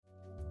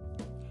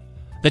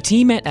The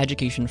team at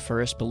Education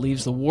First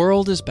believes the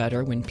world is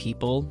better when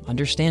people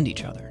understand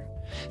each other.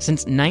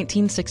 Since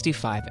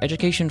 1965,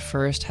 Education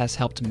First has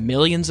helped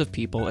millions of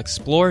people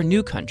explore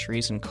new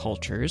countries and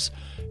cultures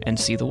and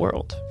see the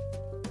world.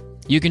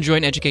 You can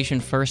join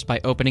Education First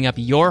by opening up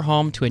your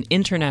home to an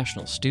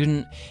international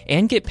student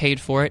and get paid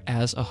for it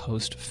as a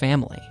host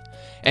family.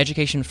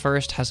 Education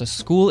First has a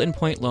school in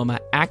Point Loma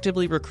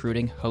actively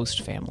recruiting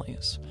host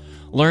families.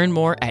 Learn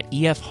more at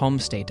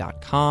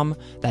efhomestay.com.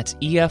 That's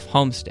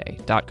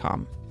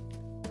efhomestay.com.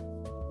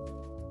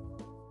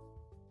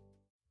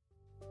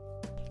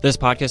 This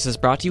podcast is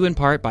brought to you in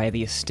part by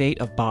the estate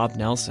of Bob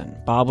Nelson.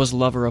 Bob was a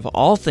lover of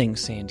all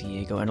things San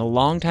Diego and a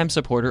longtime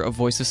supporter of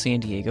Voice of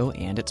San Diego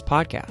and its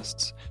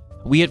podcasts.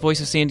 We at Voice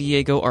of San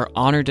Diego are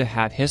honored to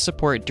have his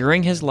support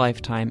during his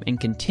lifetime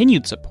and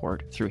continued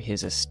support through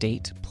his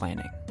estate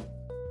planning.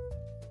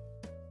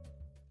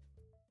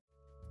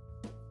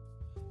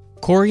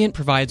 Corient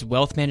provides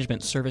wealth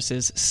management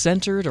services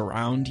centered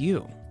around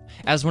you.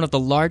 As one of the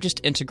largest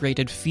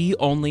integrated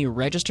fee-only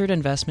registered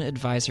investment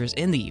advisors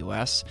in the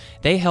U.S.,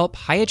 they help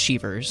high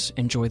achievers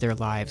enjoy their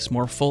lives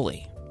more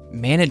fully,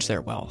 manage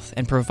their wealth,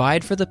 and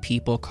provide for the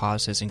people,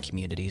 causes, and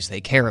communities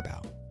they care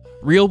about.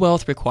 Real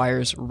wealth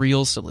requires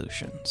real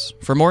solutions.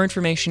 For more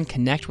information,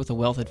 connect with a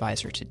wealth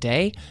advisor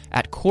today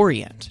at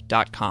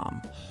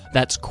Corient.com.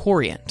 That's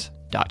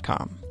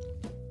Corient.com.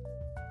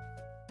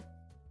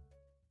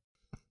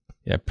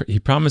 Yeah, he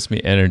promised me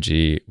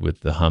energy with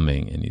the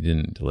humming, and he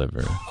didn't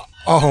deliver.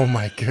 Oh,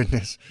 my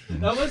goodness.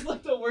 That was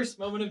like the worst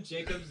moment of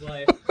Jacob's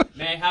life.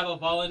 May I have a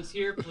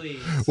volunteer,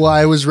 please? Well,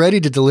 I was ready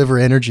to deliver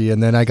energy,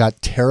 and then I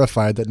got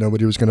terrified that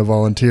nobody was going to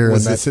volunteer.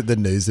 Was this at the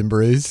news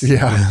embrace?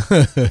 Yeah.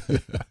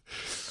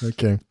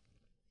 Okay.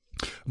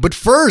 But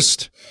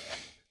first...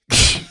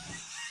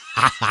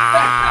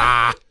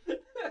 I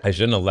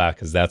shouldn't have laughed,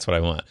 because that's what I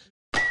want.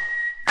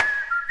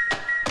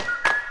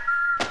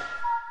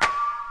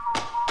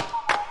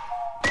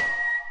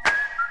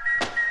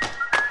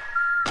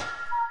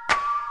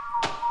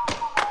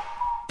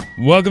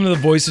 Welcome to the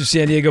Voice of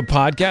San Diego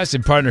podcast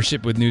in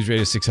partnership with News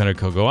Radio 600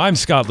 Kogo. I'm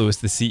Scott Lewis,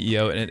 the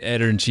CEO and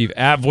editor-in-chief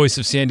at Voice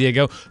of San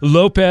Diego.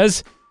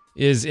 Lopez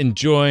is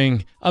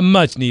enjoying a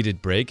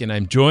much-needed break, and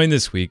I'm joined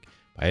this week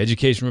by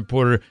education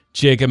reporter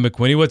Jacob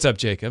McQuinney. What's up,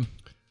 Jacob?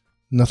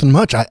 Nothing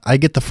much. I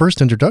get the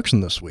first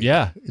introduction this week.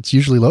 Yeah. It's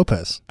usually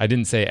Lopez. I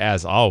didn't say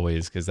as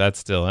always, because that's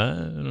still, I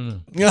don't know.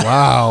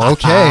 Wow.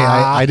 Okay.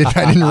 I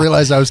didn't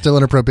realize I was still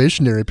in a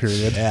probationary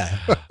period. Yeah.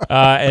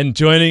 And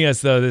joining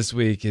us, though, this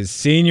week is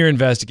senior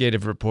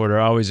investigative reporter,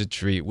 always a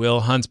treat,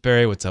 Will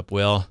Huntsberry. What's up,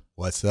 Will?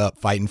 What's up?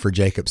 Fighting for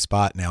Jacob's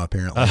spot now,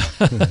 apparently.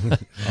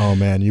 Oh,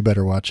 man. You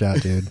better watch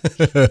out, dude.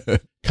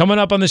 Coming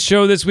up on the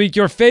show this week,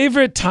 your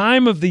favorite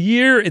time of the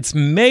year. It's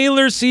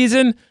mailer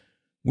season.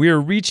 We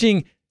are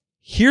reaching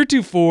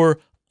heretofore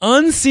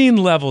unseen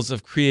levels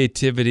of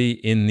creativity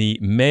in the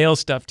mail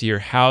stuff to your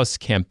house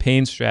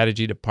campaign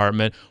strategy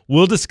department.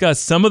 We'll discuss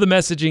some of the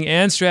messaging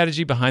and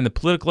strategy behind the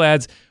political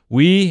ads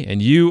we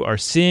and you are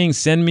seeing.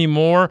 Send me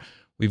more.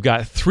 We've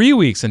got 3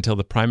 weeks until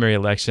the primary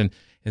election.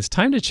 It's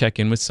time to check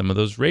in with some of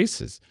those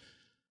races.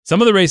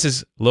 Some of the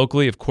races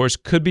locally, of course,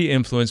 could be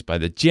influenced by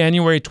the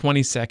January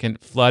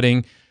 22nd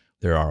flooding.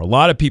 There are a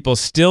lot of people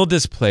still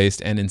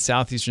displaced, and in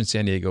southeastern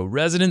San Diego,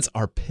 residents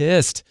are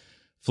pissed.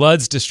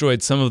 Floods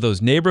destroyed some of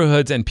those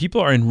neighborhoods, and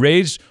people are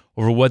enraged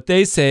over what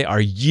they say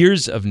are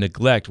years of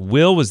neglect.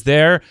 Will was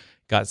there,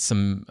 got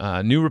some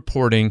new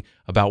reporting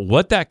about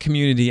what that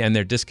community and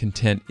their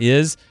discontent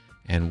is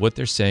and what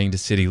they're saying to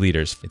city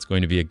leaders. It's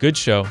going to be a good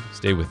show.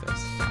 Stay with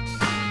us.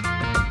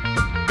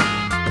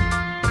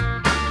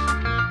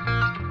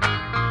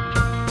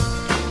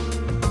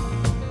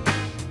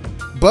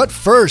 But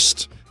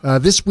first...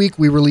 this week,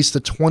 we released the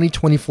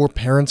 2024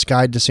 Parents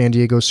Guide to San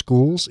Diego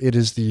Schools. It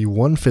is the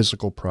one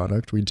physical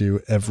product we do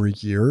every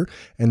year,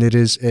 and it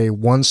is a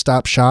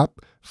one-stop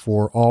shop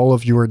for all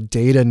of your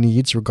data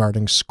needs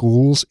regarding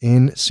schools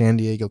in San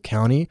Diego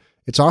County.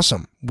 It's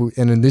awesome.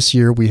 And in this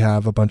year, we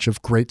have a bunch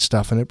of great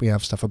stuff in it. We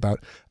have stuff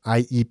about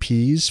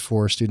IEPs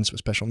for students with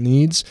special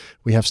needs.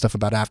 We have stuff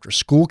about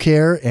after-school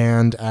care.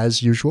 And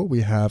as usual,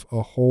 we have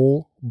a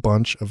whole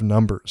bunch of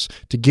numbers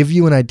to give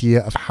you an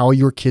idea of how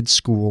your kid's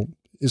school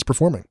is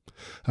performing.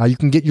 You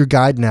can get your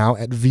guide now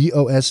at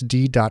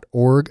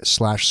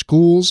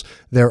vosd.org/schools.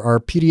 There are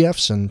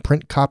PDFs and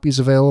print copies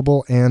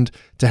available. And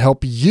to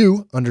help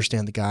you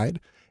understand the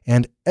guide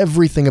and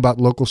everything about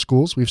local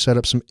schools, we've set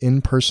up some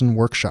in-person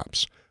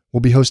workshops.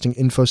 We'll be hosting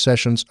info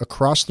sessions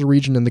across the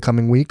region in the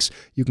coming weeks.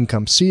 You can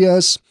come see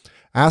us,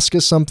 ask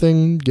us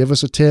something, give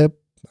us a tip,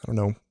 I don't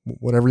know,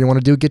 whatever you want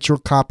to do. Get your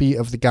copy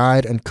of the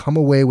guide and come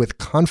away with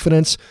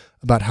confidence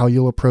about how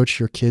you'll approach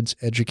your kid's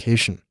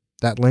education.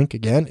 That link,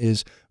 again,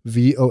 is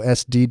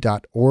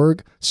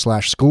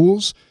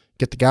vosd.org/schools.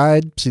 Get the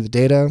guide, see the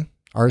data,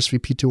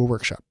 RSVP to a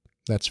workshop.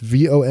 That's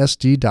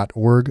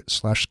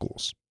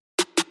vosd.org/schools.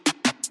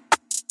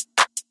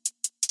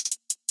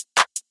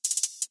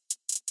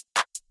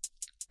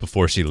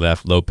 Before she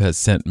left, Lopez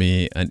sent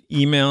me an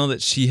email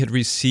that she had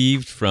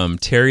received from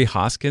Terry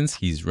Hoskins.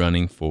 He's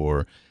running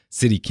for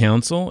City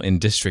Council in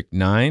District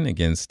 9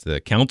 against the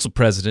council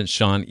president,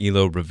 Sean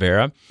Elo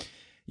Rivera.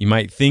 You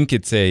might think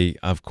it's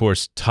of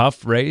course,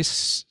 tough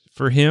race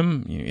for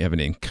him. You have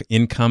an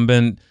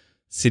incumbent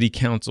city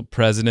council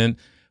president,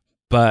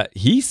 but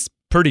he's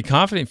pretty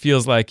confident,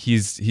 feels like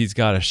he's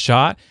got a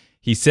shot.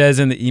 He says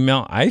in the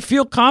email, I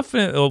feel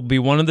confident it'll be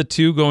one of the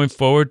two going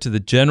forward to the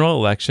general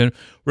election.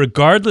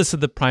 Regardless of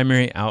the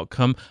primary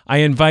outcome, I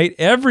invite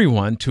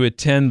everyone to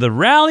attend the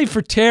Rally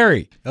for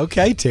Terry.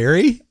 Okay,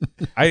 Terry.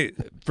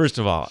 First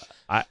of all,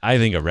 I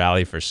think a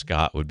rally for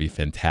Scott would be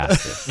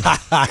fantastic.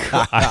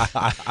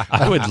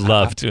 I would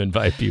love to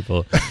invite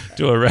people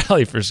to a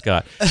rally for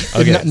Scott.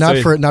 Okay,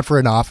 not for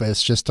an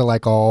office, just to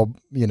like all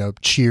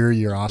cheer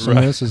your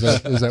awesomeness. Right.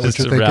 Is that what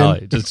you're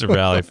thinking? Just a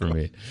rally for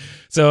me.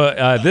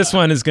 So this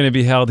one is going to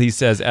be held, he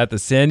says, at the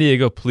San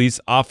Diego Police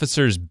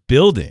Officers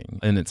Building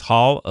in its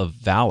Hall of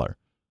Valor.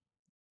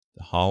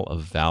 The Hall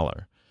of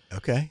Valor.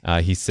 Okay.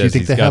 He says, do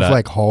you think they have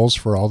like halls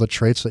for all the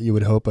traits that you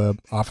would hope a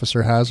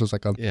officer has? There's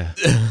like a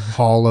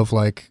hall of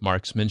like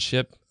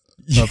marksmanship,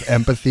 of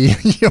empathy,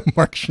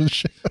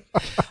 marksmanship.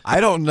 I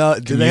don't know.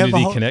 Do they have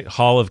a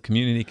hall of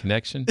community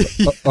connection?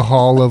 a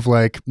hall of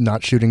like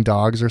not shooting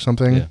dogs or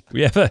something.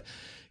 Yeah.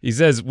 He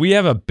says we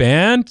have a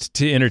band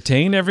to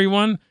entertain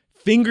everyone,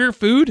 finger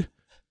food,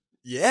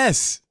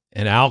 yes,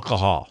 and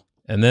alcohol.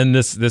 And then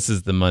this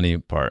is the money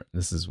part.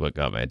 This is what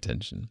got my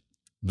attention.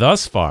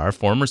 Thus far,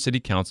 former city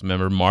council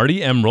member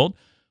Marty Emerald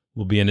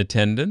will be in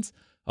attendance,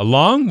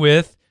 along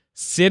with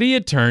city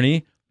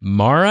attorney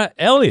Mara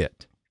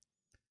Elliott.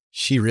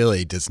 She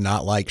really does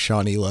not like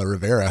Sean Elo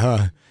Rivera,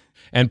 huh?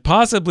 And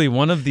possibly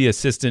one of the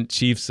assistant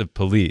chiefs of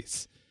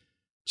police.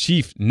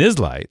 Chief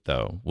Nislight,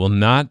 though, will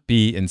not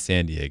be in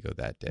San Diego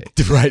that day.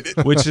 Right.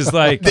 Which is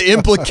like... the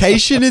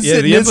implication is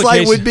that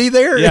Nislight would be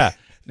there? Yeah.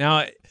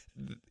 Now,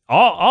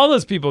 all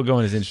those people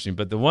going is interesting,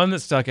 but the one that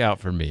stuck out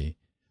for me,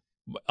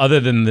 other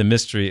than the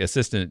mystery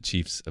assistant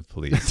chiefs of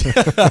police,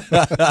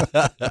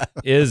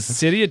 is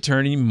city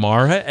attorney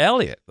Mara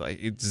Elliott. Like,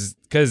 it's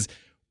because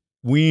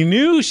we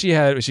knew she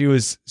had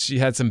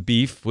some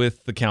beef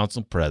with the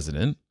council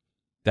president.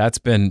 That's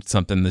been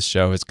something this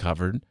show has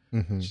covered.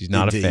 Mm-hmm. She's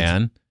not a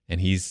fan, and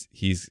he's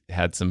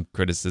had some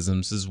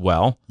criticisms as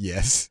well.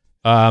 Yes.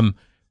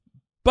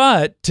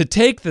 But to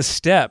take the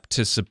step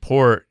to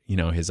support,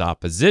 his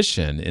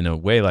opposition in a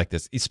way like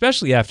this,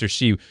 especially after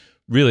she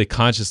really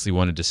consciously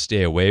wanted to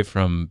stay away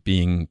from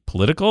being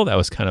political. That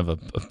was kind of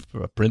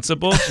a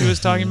principle she was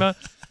talking about.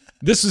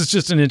 This was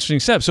just an interesting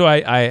step. So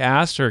I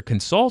asked her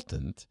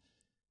consultant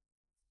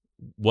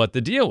what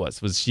the deal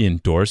was. Was she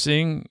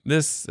endorsing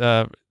this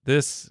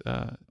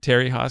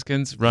Terry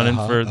Hoskins running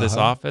for this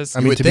office?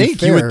 I mean,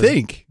 you would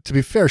think. To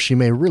be fair, she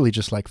may really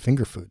just like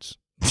finger foods.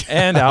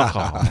 And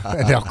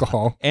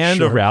alcohol. And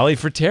sure. A rally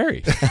for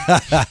Terry.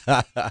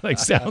 Like,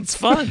 sounds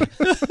fun.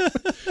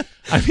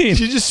 I mean,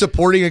 she's just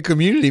supporting a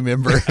community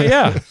member.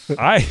 Yeah.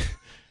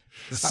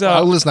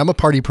 Listen, I'm a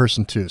party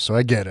person too, so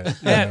I get it.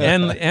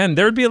 And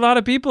there'd be a lot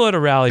of people at a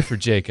rally for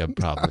Jacob,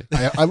 probably.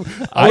 I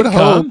would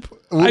hope.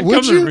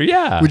 Would you?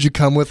 Yeah. Would you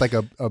come with like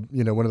a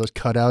one of those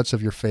cutouts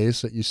of your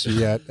face that you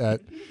see at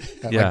like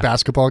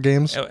basketball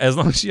games? As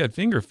long as you had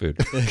finger food.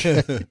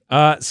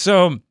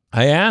 So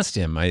I asked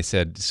him, I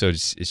said, so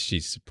is she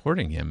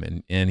supporting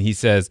him? And he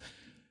says,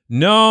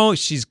 no,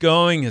 she's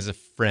going as a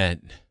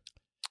friend.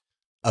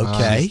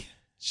 Okay.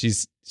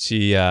 She's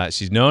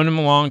known him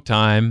a long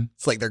time.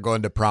 It's like they're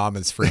going to prom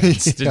as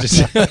friends.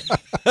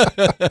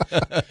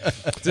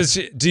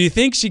 Do you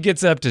think she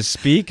gets up to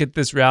speak at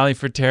this rally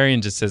for Terry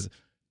and just says,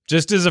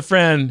 just as a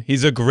friend,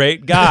 he's a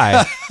great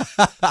guy.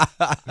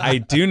 I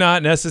do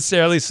not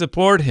necessarily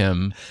support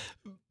him.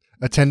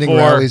 Attending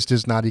rallies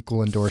does not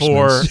equal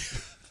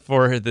endorsements.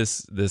 For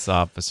this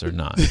officer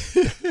not.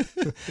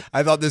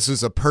 I thought this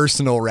was a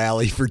personal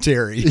rally for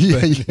Terry.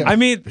 Yeah. I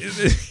mean,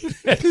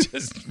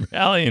 just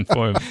rallying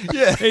for him.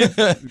 Yeah,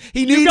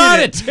 he needed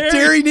it.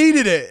 Terry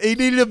needed it. He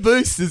needed a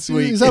boost this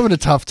week. He's having a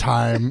tough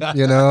time,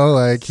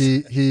 like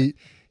he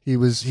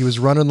was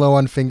running low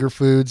on finger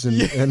foods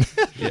and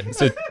Yeah.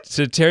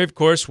 So Terry, of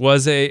course,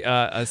 was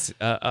a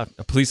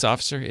police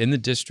officer in the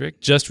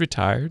district, just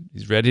retired.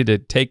 He's ready to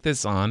take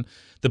this on.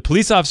 The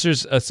Police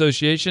Officers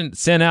Association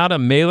sent out a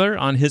mailer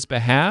on his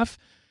behalf.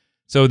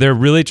 So they're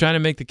really trying to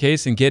make the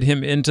case and get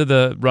him into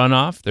the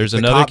runoff. There's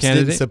another cops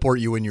candidate. Didn't support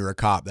you when you're a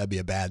cop. That'd be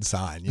a bad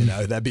sign.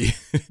 That'd be.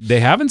 They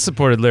haven't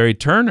supported Larry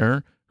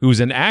Turner, who's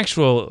an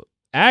actual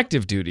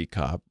active duty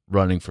cop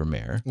running for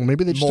mayor. Well,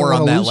 maybe they just more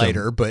on that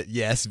later. Him. But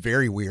yes,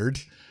 very weird.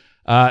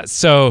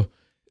 So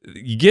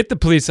you get the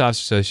Police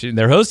Officers Association.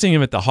 They're hosting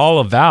him at the Hall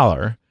of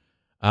Valor,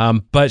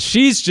 but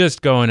she's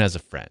just going as a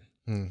friend.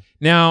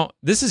 Now,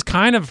 this is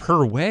kind of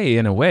her way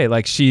in a way.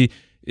 Like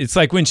it's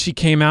like when she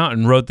came out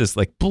and wrote this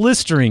like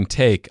blistering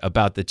take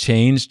about the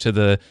change to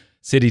the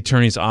city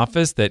attorney's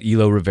office that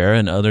Elo Rivera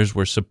and others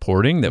were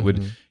supporting that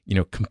would,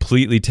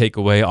 completely take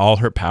away all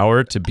her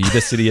power to be the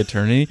city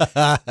attorney,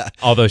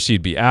 although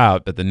she'd be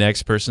out, but the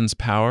next person's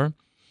power.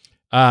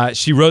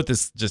 she wrote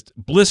this just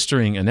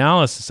blistering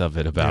analysis of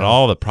it about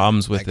all the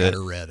problems with I it. got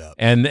her read up.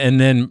 And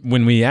then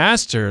when we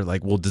asked her,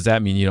 like, well, does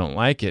that mean you don't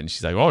like it? And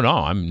she's like, oh, no,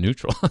 I'm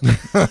neutral.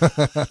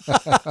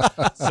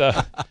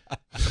 So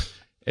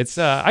it's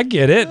I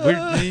get it.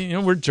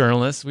 We're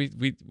journalists.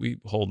 We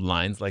hold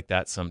lines like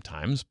that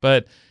sometimes.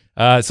 But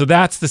so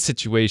that's the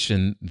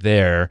situation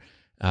there.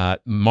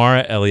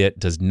 Mara Elliott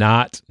does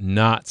not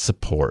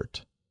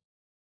support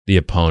the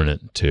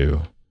opponent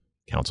to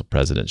Council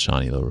President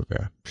Sean Elo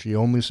Rivera. She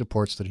only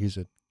supports that he's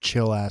a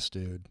chill ass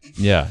dude.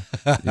 Yeah,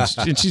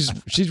 and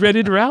she's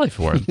ready to rally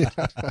for him.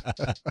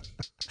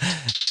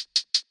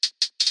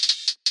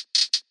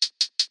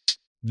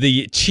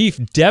 The chief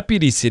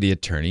deputy city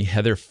attorney,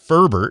 Heather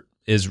Ferbert,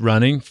 is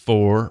running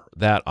for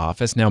that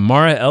office. Now,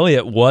 Mara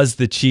Elliott was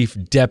the chief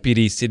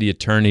deputy city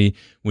attorney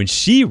when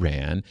she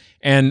ran,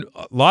 and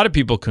a lot of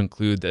people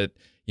conclude that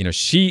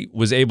she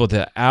was able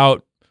to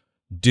out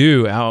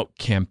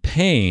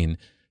campaign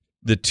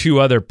the two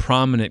other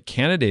prominent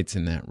candidates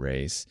in that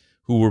race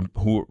who were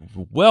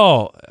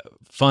well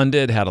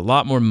funded, had a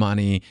lot more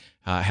money,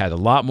 had a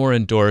lot more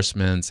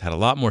endorsements, had a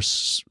lot more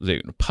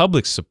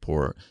public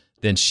support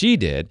than she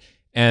did.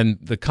 And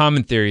the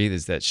common theory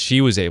is that she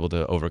was able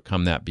to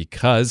overcome that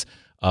because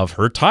of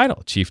her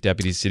title, Chief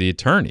Deputy City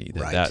Attorney.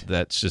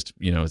 That's just,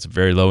 it's a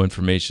very low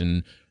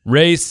information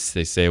race.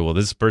 They say, well,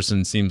 this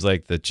person seems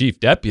like the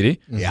chief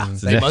deputy. Yeah,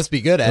 so they must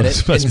be good at it.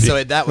 So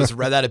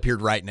that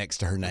appeared right next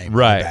to her name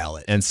on the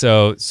ballot. And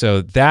so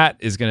that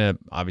is going to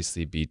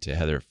obviously be to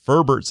Heather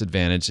Ferbert's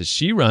advantage as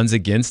she runs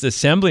against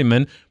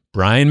Assemblyman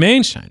Brian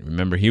Mainshine.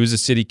 Remember, he was a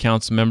city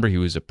council member. He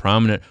was a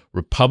prominent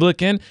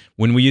Republican.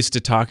 When we used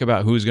to talk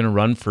about who was going to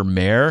run for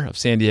mayor of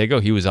San Diego,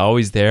 he was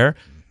always there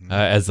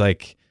as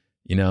like,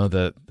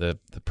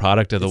 the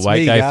product of the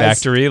white guy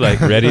factory, like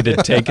ready to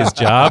take his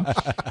job.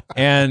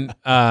 And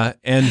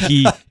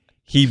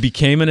he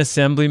became an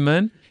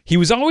assemblyman. He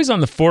was always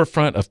on the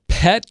forefront of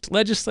pet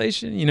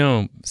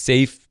legislation,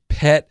 safe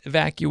pet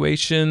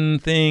evacuation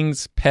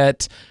things,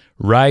 pet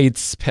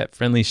rights, pet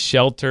friendly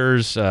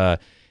shelters. The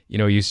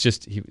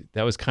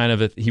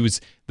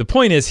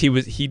point is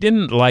he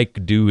didn't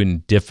like doing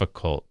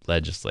difficult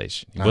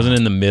legislation. He wasn't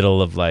in the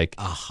middle of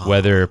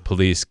whether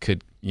police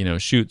could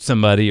shoot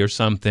somebody or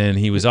something.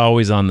 He was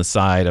always on the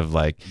side of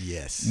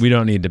we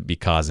don't need to be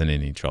causing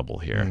any trouble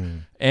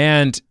here.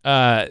 And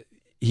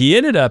he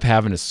ended up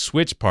having to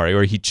switch party,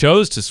 or he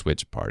chose to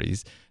switch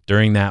parties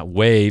during that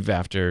wave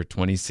after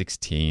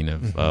 2016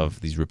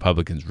 of these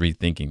Republicans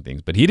rethinking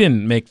things. But he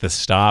didn't make the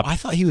stop. I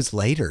thought he was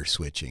later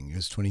switching. It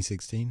was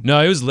 2016?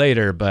 No, it was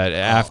later, but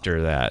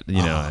after that,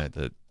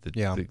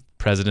 the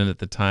president at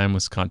the time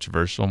was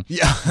controversial.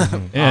 Yeah.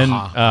 And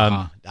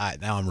now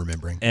I'm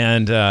remembering.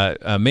 And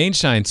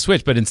Mainshine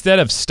switched, but instead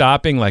of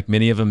stopping like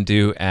many of them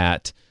do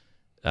at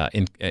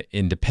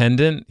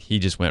Independent, he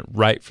just went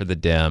right for the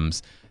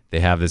Dems. They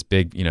have this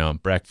big,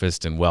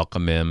 breakfast and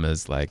welcome him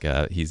as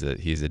he's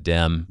a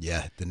Dem.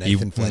 Yeah, the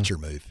Nathan Fletcher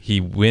move. He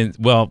went.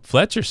 Well,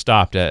 Fletcher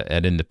stopped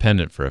at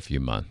Independent for a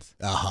few months.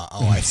 Oh,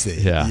 I see.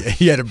 Yeah,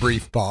 he had a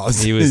brief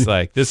pause. He was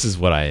like, "This is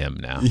what I am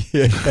now."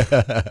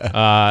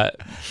 Yeah.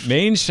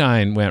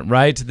 Mainshine went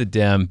right to the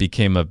Dem,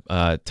 became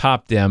a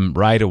top Dem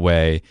right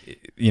away.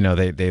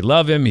 They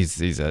love him. He's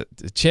a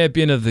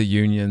champion of the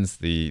unions.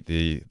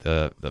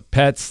 The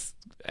pets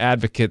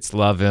advocates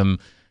love him.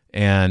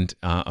 And,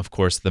 of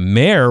course, the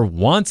mayor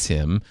wants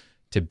him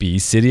to be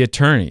city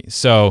attorney.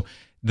 So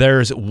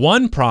there's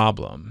one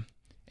problem,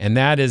 and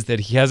that is that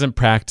he hasn't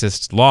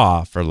practiced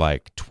law for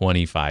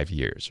 25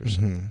 years or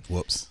so.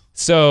 Whoops.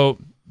 So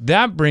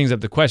that brings up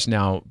the question.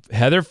 Now,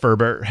 Heather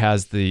Ferbert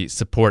has the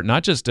support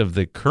not just of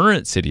the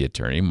current city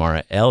attorney,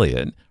 Mara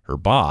Elliott, her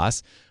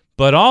boss,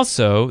 but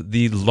also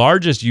the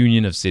largest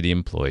union of city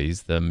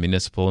employees, the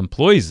Municipal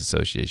Employees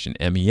Association,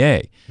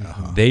 MEA.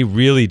 They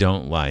really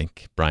don't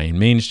like Brian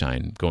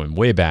Mainshine, going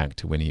way back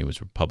to when he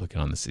was Republican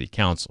on the city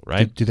council,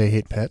 right? Do they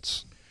hate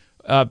pets?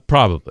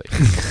 Probably.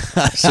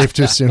 Safe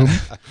to assume.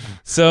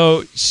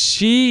 So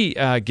she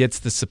gets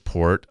the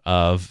support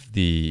of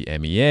the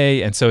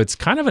MEA, and so it's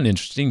kind of an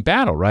interesting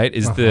battle, right?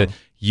 Is the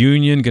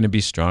union going to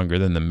be stronger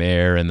than the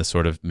mayor and the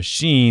sort of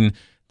machine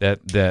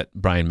that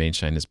Brian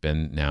Mainshine has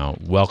been now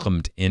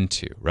welcomed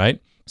into, right?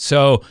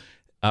 So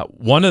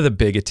one of the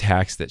big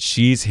attacks that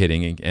she's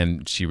hitting,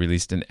 and she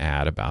released an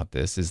ad about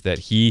this, is that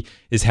he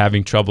is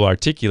having trouble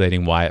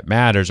articulating why it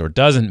matters or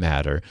doesn't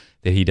matter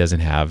that he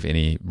doesn't have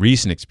any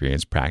recent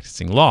experience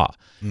practicing law.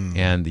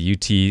 And the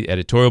UT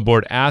editorial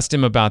board asked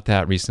him about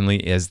that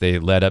recently as they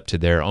led up to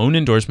their own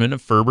endorsement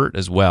of Ferbert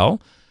as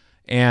well.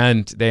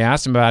 And they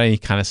asked him about it, and he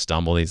kind of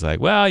stumbled. He's like,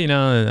 well, I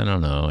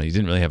don't know. He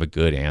didn't really have a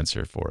good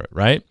answer for it,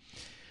 right?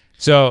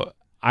 So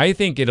I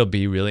think it'll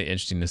be really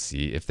interesting to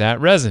see if that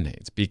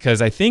resonates,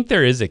 because I think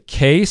there is a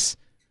case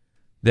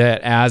that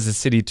as a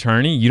city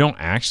attorney, you don't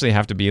actually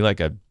have to be like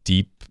a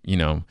deep,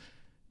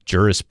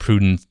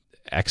 jurisprudence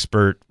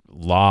expert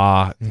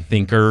law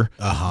thinker.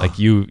 Like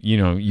you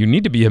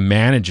need to be a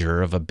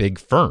manager of a big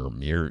firm.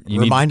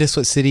 Remind us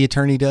what city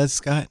attorney does,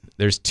 Scott.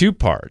 There's two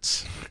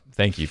parts.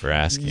 Thank you for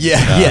asking.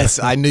 Yes,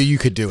 I knew you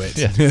could do it.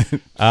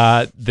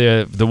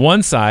 The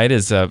one side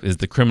is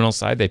the criminal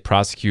side. They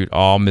prosecute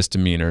all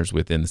misdemeanors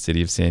within the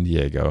city of San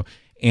Diego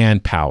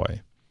and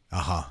Poway.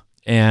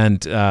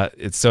 And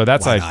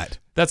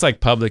that's like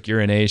public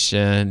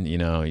urination.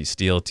 You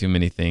steal too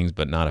many things,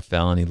 but not a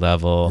felony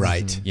level.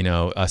 Right.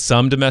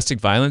 Some domestic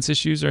violence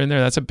issues are in there.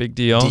 That's a big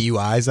deal.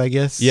 DUIs, I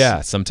guess.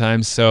 Yeah,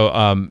 sometimes.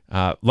 So,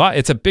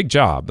 it's a big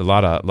job. A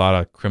lot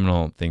of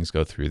criminal things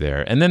go through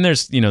there. And then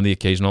there's the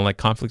occasional like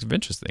conflict of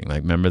interest thing.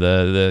 Like remember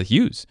the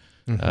Hughes.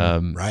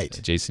 Right.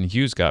 Jason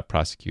Hughes got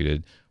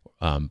prosecuted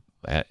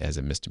as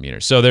a misdemeanor.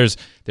 So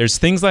there's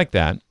things like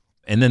that.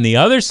 And then the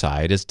other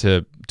side is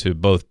to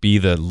both be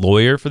the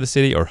lawyer for the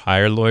city or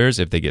hire lawyers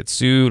if they get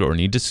sued or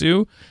need to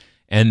sue,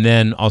 and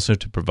then also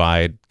to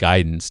provide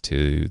guidance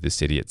to the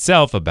city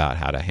itself about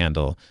how to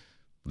handle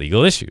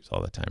legal issues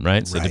all the time,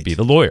 right? So to be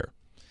the lawyer.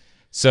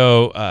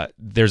 So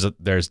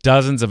there's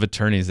dozens of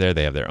attorneys there.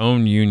 They have their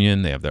own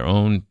union. They have their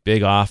own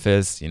big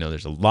office.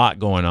 There's a lot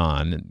going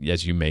on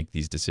as you make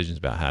these decisions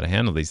about how to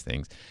handle these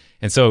things.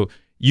 And so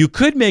you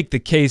could make the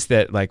case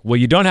that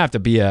you don't have to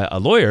be a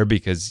lawyer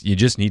because you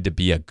just need to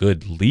be a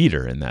good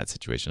leader in that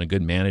situation, a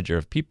good manager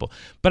of people.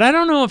 But I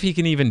don't know if he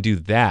can even do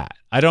that.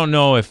 I don't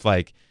know if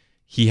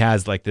he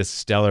has this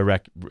stellar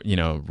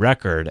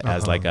record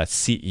as a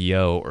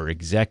CEO or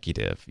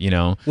executive,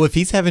 Well, if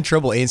he's having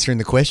trouble answering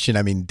the question,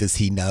 I mean, does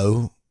he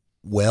know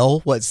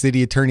what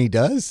city attorney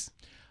does?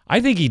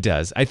 I think he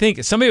does. I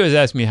think somebody was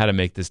asking me how to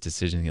make this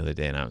decision the other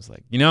day, and I was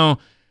like,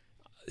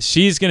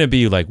 she's going to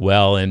be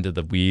well into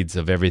the weeds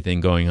of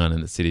everything going on in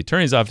the city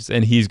attorney's office.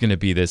 And he's going to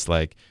be this,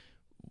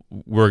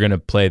 we're going to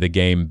play the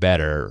game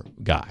better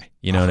guy.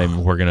 You know what I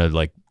mean? We're going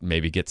to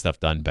maybe get stuff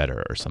done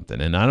better or something.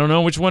 And I don't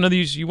know which one of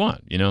these you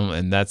want,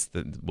 and that's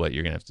what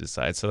you're going to have to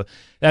decide. So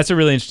that's a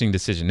really interesting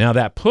decision. Now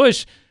that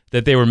push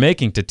that they were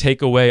making to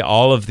take away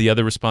all of the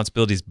other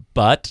responsibilities,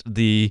 but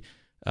the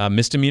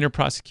misdemeanor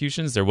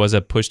prosecutions, there was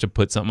a push to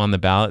put something on the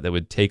ballot that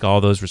would take all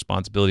those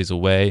responsibilities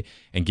away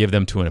and give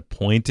them to an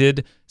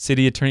appointed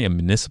city attorney, a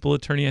municipal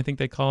attorney, I think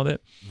they called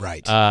it.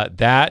 Right.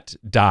 That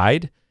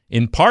died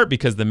in part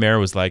because the mayor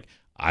was like,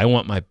 I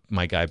want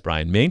my guy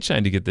Brian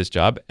Mainshine to get this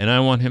job, and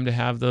I want him to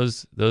have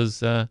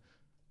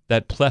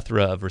that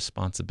plethora of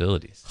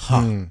responsibilities.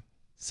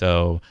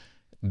 So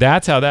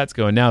that's how that's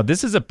going. Now,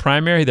 this is a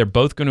primary. They're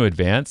both going to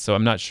advance, so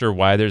I'm not sure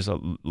why there's a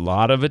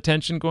lot of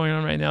attention going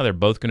on right now. They're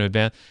both going to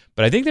advance.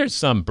 But I think there's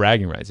some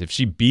bragging rights. If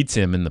she beats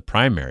him in the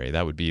primary,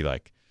 that would be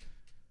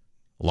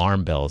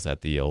alarm bells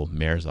at the old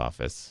mayor's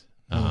office.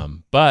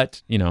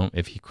 But,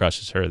 if he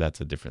crushes her, that's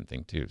a different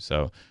thing too.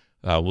 So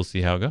we'll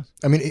see how it goes.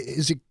 I mean,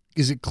 is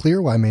it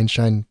clear why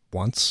Mainshine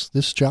wants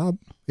this job?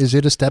 Is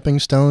it a stepping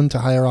stone to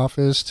higher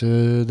office,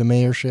 to the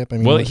mayorship? I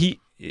mean,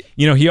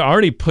 he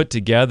already put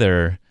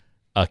together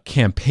a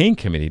campaign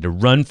committee to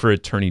run for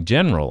attorney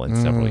general in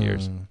several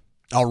years.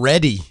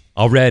 Already.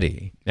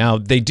 Now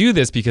they do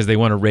this because they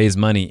want to raise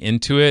money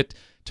into it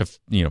to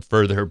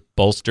further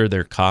bolster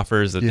their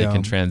coffers that they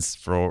can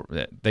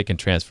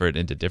transfer it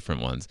into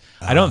different ones.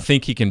 I don't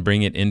think he can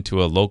bring it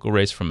into a local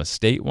race from a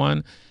state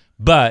one,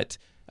 but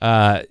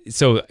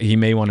so he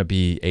may want to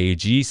be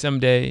AG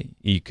someday.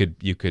 You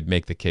could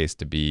make the case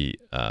to be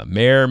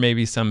mayor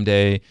maybe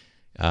someday.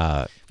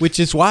 Which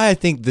is why I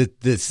think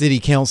that the city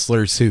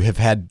councilors who have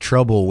had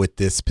trouble with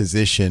this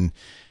position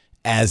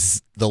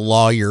as the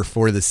lawyer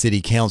for the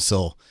city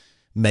council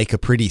make a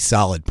pretty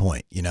solid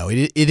point.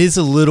 It is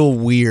a little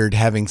weird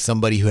having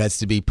somebody who has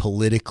to be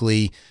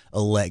politically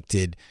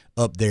elected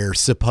up there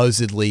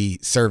supposedly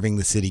serving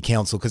the city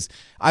council, because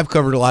I've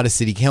covered a lot of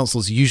city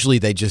councils. Usually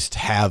they just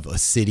have a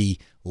city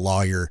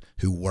lawyer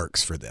who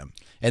works for them,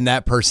 and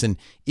that person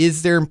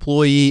is their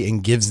employee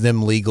and gives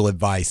them legal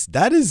advice.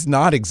 That is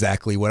not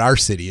exactly what our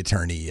city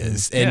attorney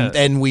is.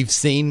 And we've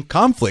seen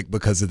conflict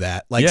because of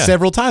that,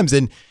 several times.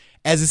 And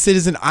as a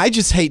citizen, I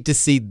just hate to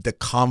see the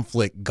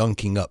conflict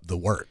gunking up the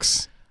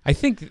works. I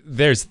think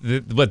there's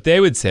what they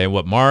would say,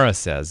 what Mara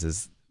says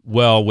is,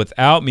 well,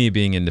 without me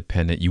being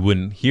independent, you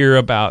wouldn't hear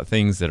about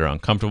things that are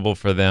uncomfortable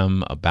for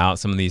them, about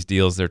some of these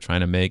deals they're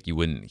trying to make. You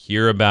wouldn't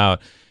hear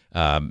about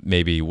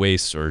maybe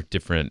wastes or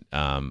different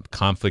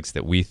conflicts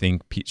that we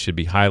think should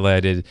be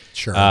highlighted.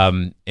 Sure.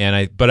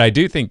 But I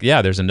do think,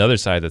 there's another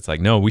side that's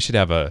no, we should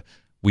have a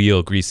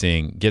wheel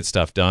greasing, get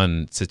stuff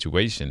done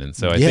situation. And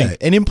so I think,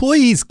 and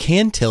employees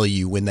can tell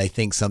you when they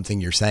think something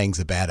you're saying is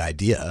a bad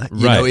idea.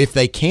 You know, if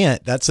they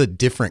can't, that's a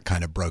different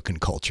kind of broken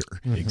culture.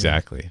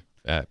 Exactly.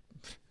 You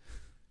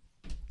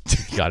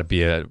got to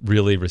be a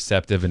really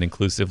receptive and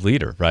inclusive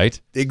leader,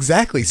 right?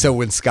 Exactly. So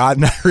when Scott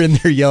and I are in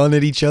there yelling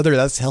at each other,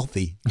 that's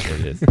healthy.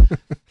 It is.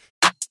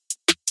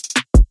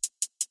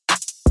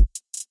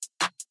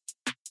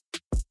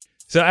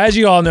 So as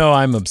you all know,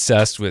 I'm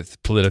obsessed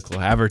with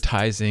political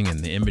advertising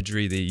and the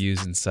imagery they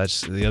use and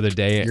such. The other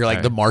day, you're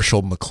like the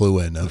Marshall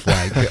McLuhan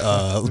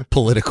of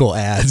political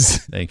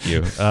ads. Thank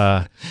you.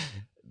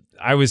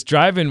 I was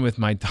driving with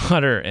my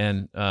daughter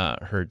and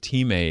her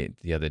teammate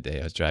the other day.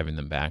 I was driving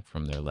them back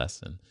from their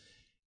lesson.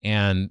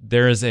 And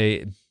there is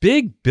a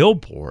big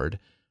billboard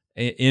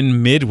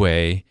in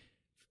Midway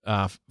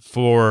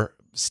for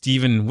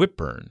Stephen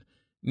Whitburn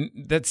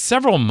that's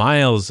several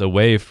miles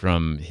away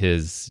from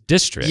his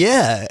district.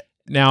 Yeah.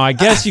 Now, I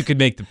guess you could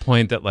make the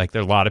point that like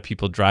there are a lot of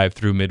people drive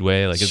through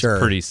Midway. Like it's Sure. a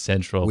pretty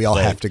central We all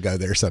place. have to go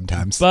there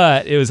sometimes.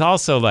 But it was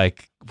also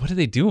like, what are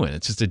they doing?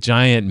 It's just a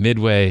giant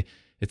Midway.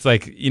 It's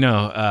like,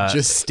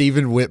 Just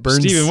Stephen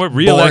Whitburn's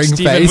real-life boring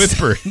Stephen face.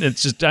 Whitburn.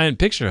 It's just a giant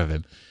picture of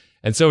him.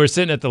 And so we're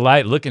sitting at the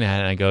light looking at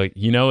it, and I go,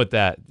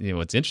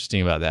 what's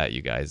interesting about that,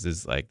 you guys,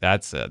 is like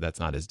that's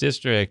not his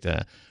district.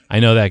 I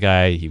know that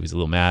guy. He was a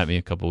little mad at me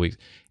a couple of weeks.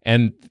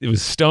 And it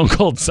was stone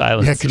cold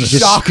silence. Yeah, could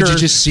you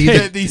just see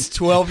that these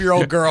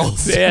 12-year-old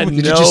girls. They had Did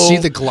you just see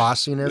the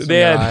glossiness in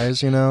their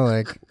eyes?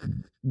 Like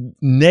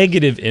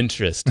negative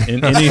interest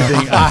in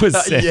anything I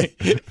was saying.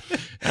 Yeah.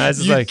 I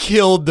was You like,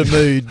 killed the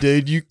mood,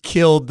 dude. You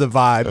killed the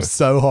vibe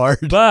so hard.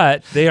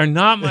 but they are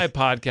not my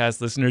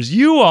podcast listeners.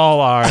 You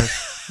all are.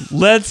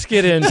 Let's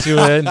get into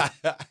it.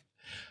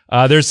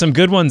 There's some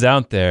good ones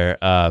out there.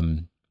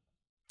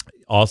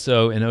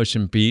 Also in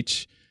Ocean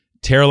Beach,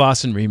 Tara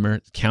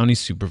Lawson-Remer, county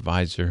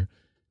supervisor,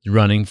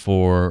 running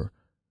for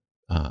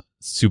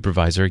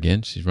supervisor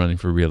again. She's running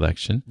for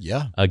re-election.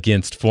 Yeah.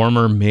 Against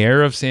former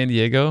mayor of San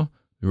Diego,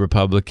 the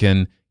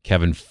Republican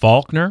Kevin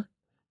Faulconer.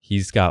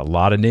 He's got a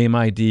lot of name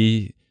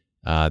ID.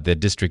 The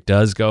district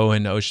does go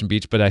in Ocean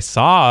Beach, but I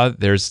saw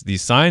there's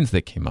these signs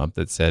that came up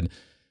that said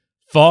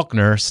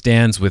Faulconer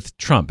stands with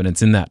Trump, and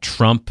it's in that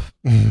Trump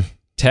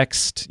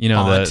text,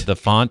 Font. the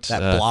font.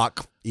 That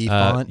block E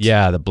font.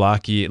 Yeah, the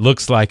blocky. It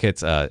looks like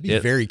it's I'd be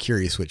very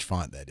curious which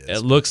font that is.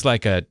 it looks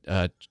like a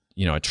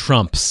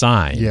Trump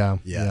sign. Yeah.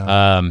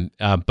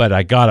 But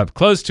I got up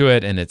close to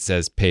it, and it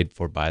says paid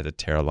for by the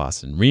Tara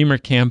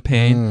Lawson-Remer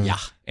campaign. Yeah.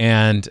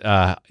 And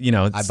I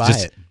buy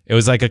it. It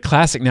was like a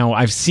classic. Now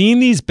I've seen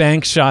these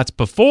bank shots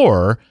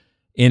before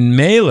in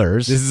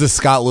mailers. This is a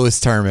Scott Lewis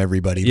term,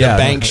 everybody. Yeah. The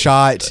bank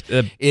shot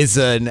is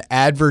an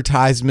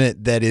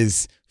advertisement that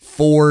is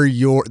for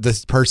your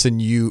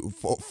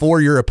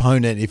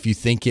opponent if you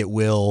think it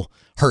will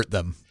hurt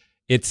them.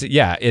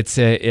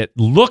 It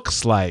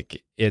looks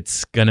like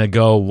it's gonna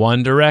go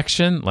one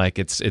direction, like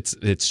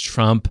it's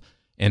Trump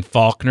and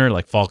Faulconer,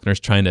 like Faulconer's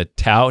trying to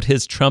tout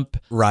his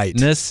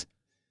Trumpness,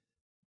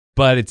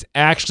 but it's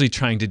actually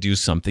trying to do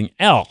something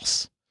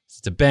else.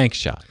 It's a bank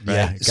shot, right?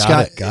 Yeah,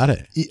 Scott, got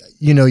it.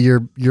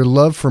 Your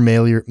love for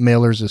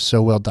mailers is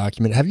so well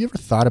documented. Have you ever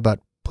thought about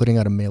putting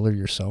out a mailer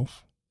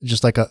yourself?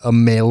 Just like a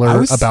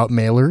mailer about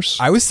mailers?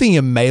 I was thinking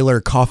a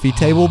mailer coffee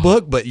table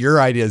book, but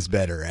your idea is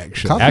better,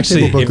 actually. Coffee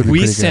Actually, table book if would be we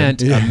pretty sent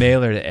good. a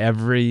mailer to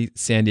every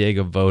San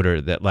Diego voter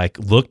that like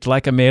looked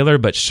like a mailer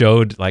but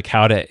showed like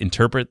how to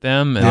interpret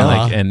them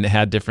and and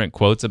had different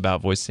quotes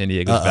about Voice San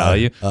Diego's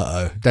value,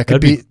 that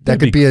could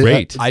be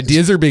great.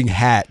 Ideas are being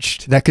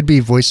hatched. That could be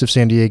Voice of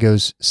San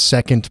Diego's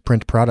second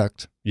print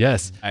product.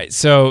 Yes.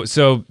 So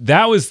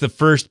that was the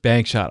first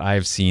bank shot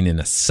I've seen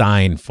in a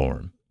sign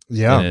form.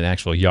 Yeah. In an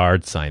actual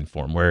yard sign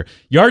form, where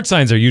yard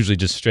signs are usually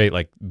just straight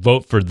like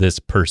vote for this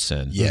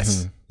person.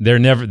 Yes. They're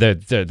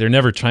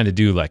never trying to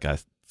do like a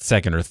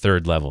second or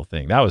third level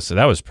thing. That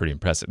was pretty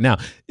impressive. Now,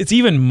 it's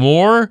even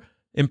more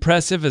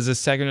impressive as a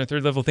second or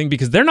third level thing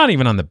because they're not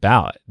even on the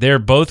ballot. They're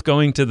both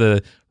going to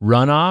the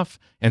runoff,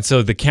 and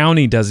so the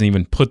county doesn't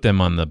even put them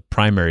on the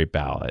primary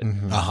ballot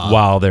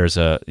while there's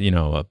a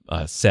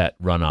set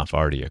runoff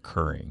already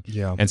occurring.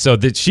 Yeah. And so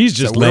that she's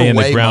just So we're laying the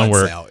way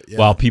groundwork months out,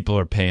 while people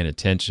are paying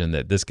attention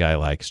that this guy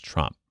likes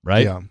Trump,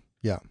 right? Yeah.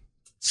 Yeah.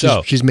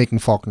 So she's making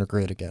Faulconer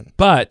great again.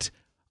 but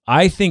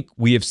I think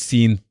we have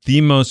seen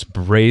the most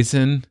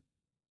brazen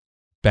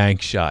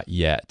bank shot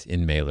yet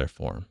in mailer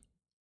form.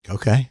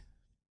 Okay.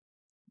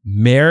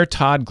 Mayor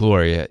Todd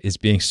Gloria is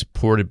being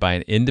supported by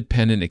an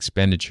independent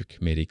expenditure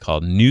committee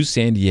called New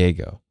San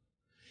Diego.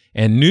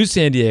 And New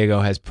San Diego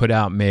has put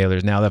out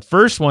mailers. Now, the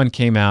first one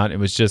came out. It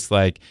was just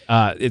like,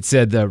 it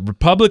said the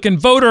Republican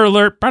voter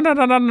alert.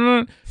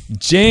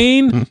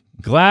 Jane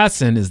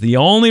Glasson is the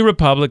only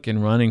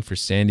Republican running for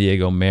San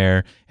Diego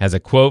mayor. Has a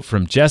quote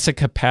from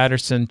Jessica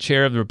Patterson,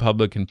 chair of the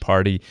Republican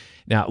Party.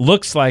 Now,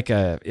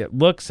 it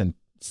looks and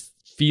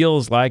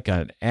feels like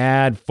an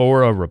ad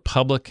for a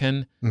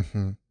Republican.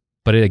 Mm-hmm.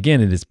 But it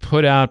is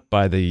put out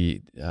by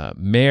the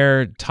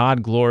Mayor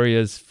Todd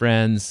Gloria's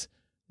friends.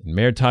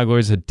 Mayor Todd Gloria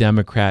is a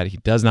Democrat. He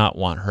does not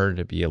want her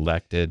to be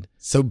elected.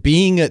 So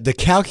the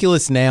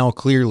calculus now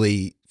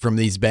clearly from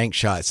these bank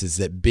shots is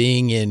that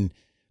being in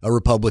a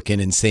Republican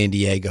in San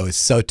Diego is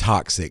so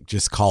toxic.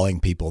 Just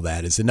calling people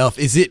that is enough.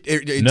 Is it?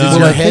 Does No,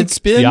 your I head think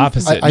spin? the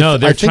opposite. I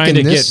They're think trying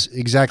to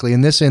exactly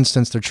in this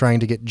instance, they're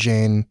trying to get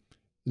Jane.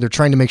 They're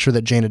trying to make sure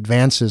that Jane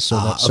advances so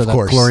that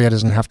course. Gloria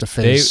doesn't have to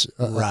face.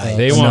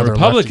 They want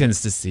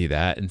Republicans to see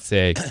that and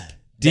say,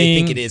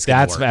 "Ding, think it is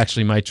gonna that's work."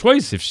 actually my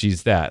choice if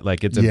she's that."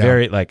 Like it's a Yeah.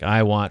 very like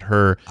I want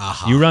her.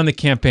 You run the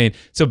campaign.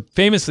 So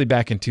famously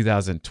back in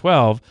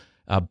 2012,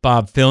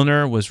 Bob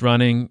Filner was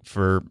running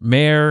for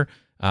mayor.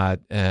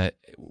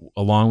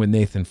 along with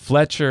Nathan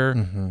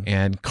Fletcher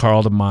and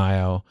Carl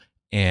DeMaio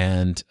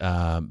and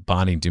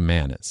Bonnie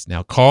Dumanis.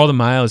 Now, Carl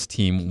DeMaio's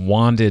team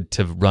wanted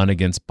to run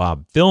against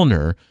Bob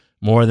Filner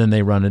more than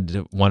they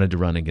wanted to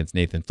run against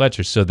Nathan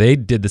Fletcher. So they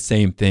did the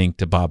same thing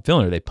to Bob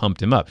Filner. They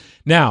pumped him up.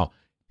 Now,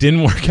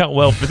 didn't work out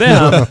well for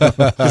them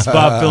because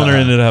Bob Filner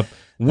ended up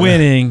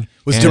winning.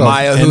 Was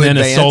DeMaio who and then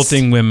advanced?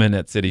 Assaulting women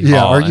at City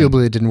Yeah, Hall.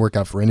 arguably it didn't work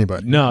out for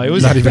anybody. No, it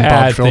was Not a even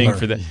bad Bob thing Filner.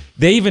 for that.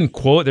 They even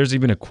quote. There's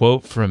even a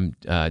quote from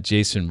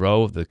Jason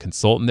Rowe, the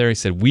consultant there. He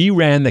said, "We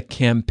ran the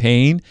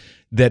campaign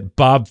that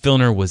Bob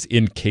Filner was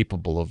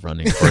incapable of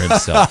running for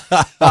himself."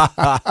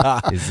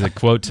 Is a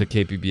quote to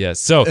KPBS.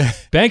 So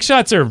bank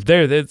shots are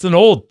there. It's an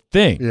old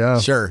thing. Yeah.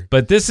 Sure.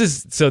 But this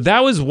is, so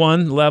that was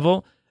one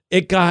level.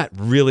 It got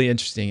really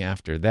interesting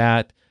after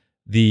that.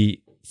 The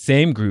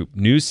same group,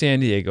 New San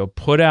Diego,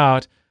 put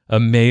out a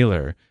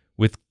mailer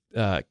with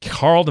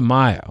Carl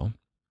DeMaio,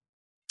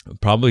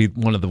 probably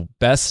one of the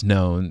best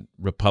known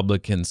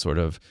Republican sort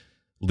of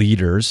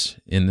leaders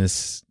in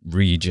this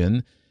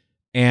region.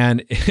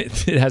 And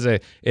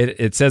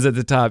it says at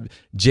the top,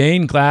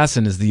 Jane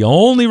Glasson is the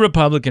only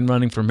Republican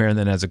running for mayor, and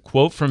then has a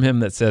quote from him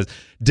that says,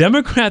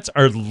 "Democrats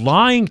are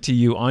lying to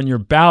you on your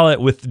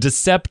ballot with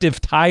deceptive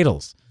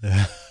titles."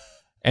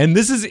 And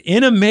this is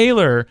in a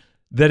mailer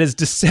that is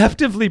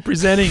deceptively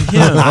presenting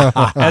him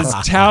as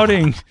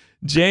touting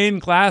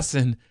Jane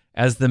Glasson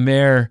as the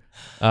mayor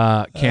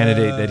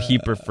candidate that he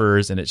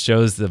prefers, and it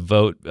shows the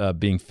vote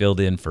being filled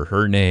in for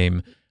her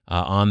name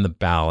on the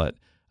ballot.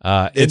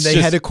 And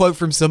they had a quote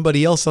from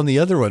somebody else on the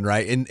other one,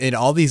 right? In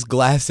all these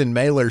Glasson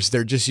mailers,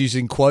 they're just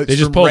using quotes They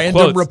just from pull random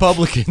quotes.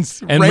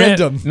 Republicans. and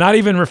random. not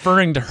even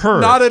referring to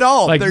her. Not at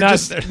all. Like, They're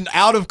just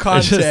out of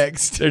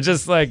context. They're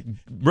just like,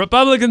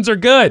 Republicans are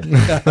good.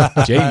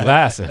 Jane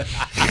Glasson.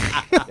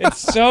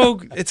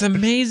 It's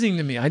amazing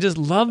to me. I just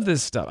love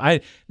this stuff. I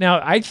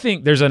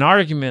think there's an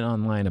argument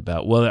online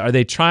about, well, are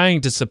they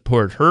trying to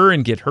support her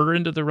and get her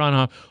into the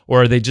runoff,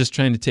 or are they just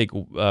trying to take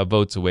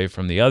votes away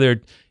from the other?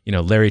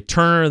 Larry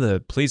Turner,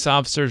 the police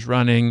officer's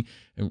running,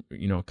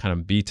 kind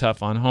of be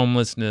tough on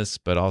homelessness,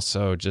 but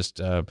also just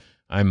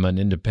I'm an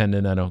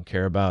independent. I don't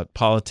care about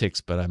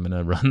politics, but I'm going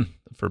to run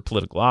for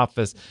political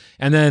office.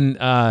 And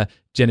then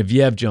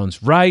Genevieve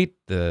Jones-Wright,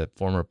 the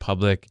former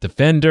public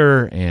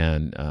defender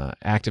and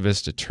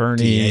activist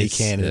attorney, DA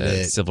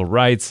candidate, civil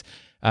rights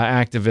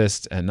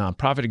activist and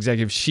nonprofit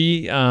executive.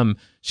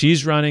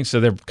 She's running, so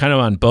they're kind of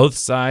on both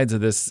sides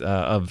of this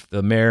of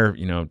the mayor,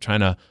 trying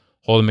to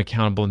hold him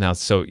accountable now.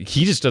 So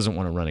he just doesn't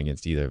want to run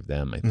against either of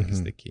them, I think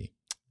is the key.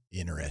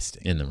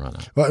 Interesting. In the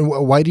runoff.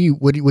 What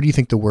do you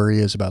think the worry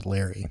is about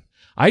Larry?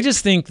 I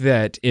just think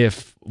that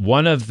if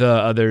one of the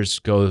others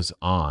goes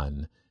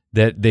on,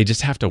 that they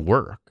just have to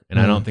work. And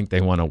I don't think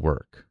they want to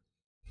work.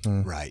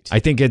 Right. I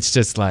think it's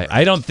just like,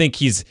 it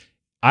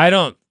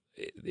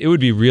would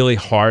be really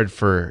hard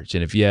for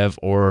Genevieve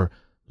or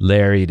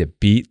Larry to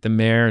beat the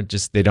mayor.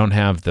 Just, they don't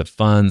have the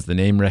funds, the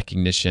name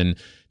recognition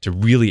to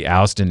really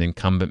oust an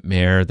incumbent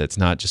mayor that's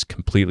not just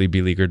completely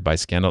beleaguered by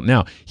scandal.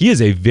 Now, he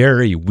is a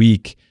very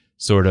weak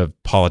sort of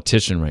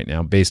politician right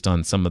now based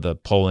on some of the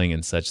polling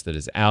and such that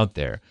is out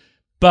there.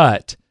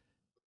 But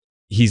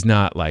he's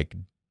not like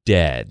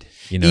dead.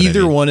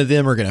 Either one of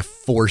them are going to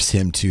force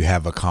him to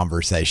have a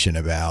conversation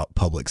about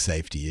public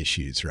safety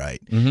issues,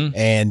 right? Mm-hmm.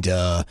 And,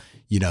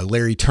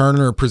 Larry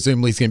Turner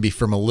presumably is going to be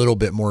from a little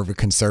bit more of a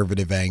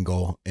conservative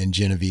angle, and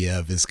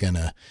Genevieve is going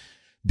to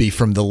be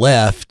from the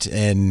left.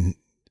 And,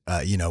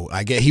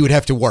 I guess he would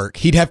have to work.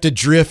 He'd have to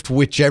drift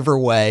whichever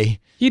way.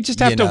 He'd just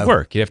have to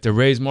work. He'd have to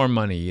raise more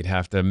money. He'd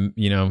have to,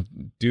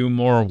 do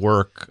more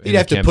work. He'd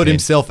have to put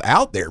himself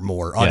out there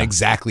more on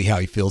exactly how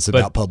he feels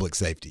about public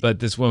safety. But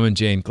this woman,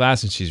 Jane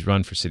Glasson, she's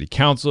run for city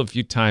council a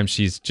few times.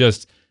 She's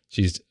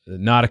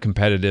not a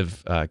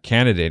competitive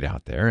candidate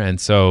out there. And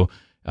so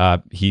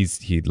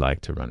he'd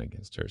like to run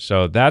against her.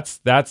 So that's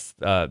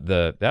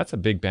a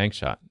big bank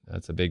shot.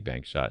 That's a big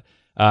bank shot.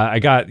 I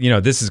got,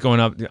 this is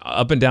going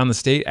up and down the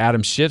state.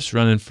 Adam Schiff's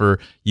running for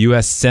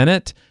U.S.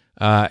 Senate.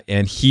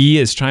 And he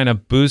is trying to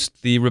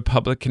boost the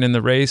Republican in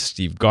the race.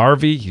 Steve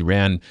Garvey, he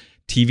ran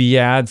TV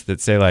ads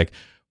that say like,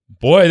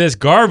 boy, this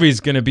Garvey's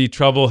going to be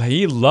trouble.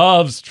 He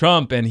loves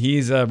Trump and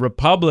he's a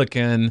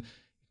Republican.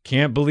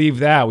 Can't believe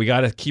that. We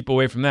got to keep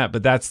away from that.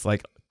 But that's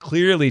like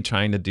clearly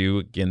trying to do,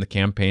 again, the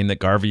campaign that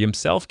Garvey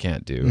himself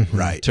can't do,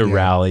 right? To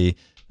rally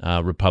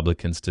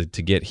Republicans to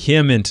get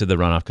him into the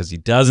runoff, because he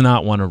does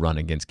not want to run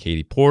against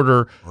Katie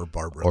Porter or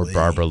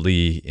Barbara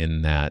Lee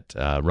in that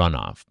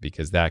runoff,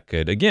 because that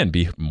could, again,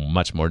 be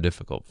much more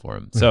difficult for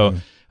him. So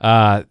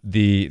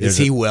is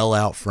he well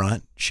out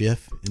front,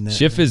 Schiff?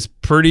 Schiff is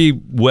pretty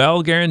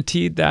well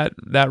guaranteed that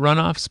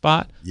runoff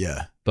spot.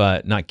 Yeah.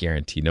 But not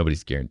guaranteed.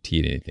 Nobody's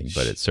guaranteed anything,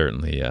 but it's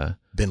certainly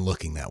been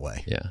looking that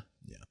way. Yeah.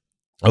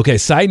 Okay,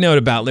 side note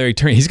about Larry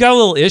Turner. He's got a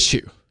little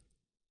issue.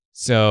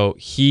 So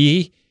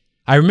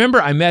I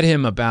remember I met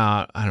him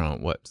about,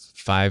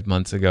 5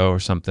 months ago or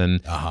something.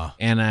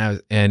 And I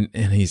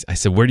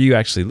said, where do you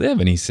actually live?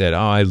 And he said,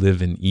 I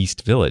live in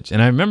East Village. And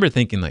I remember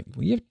thinking like,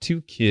 well, you have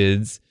 2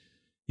 kids.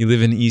 You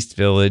live in East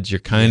Village. You're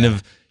kind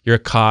of, you're a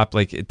cop.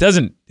 Like it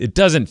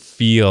doesn't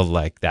feel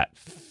like that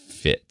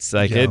fits.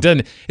 Like it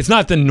doesn't. It's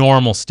not the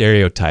normal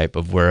stereotype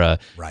of where a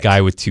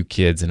guy with 2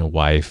 kids and a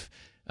wife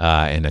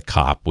and a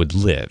cop would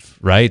live,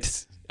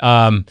 right?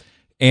 But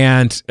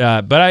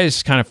I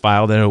just kind of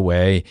filed it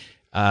away.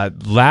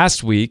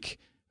 Last week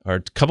or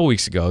a couple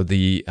weeks ago,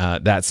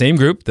 that same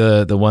group,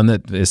 the one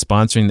that is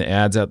sponsoring the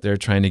ads out there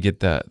trying to get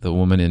the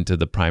woman into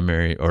the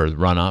primary or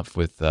runoff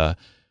with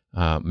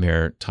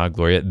Mayor Todd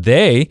Gloria,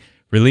 they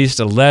released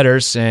a letter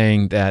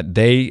saying that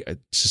they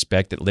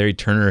suspect that Larry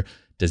Turner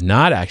does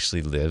not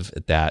actually live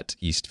at that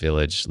East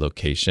Village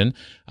location.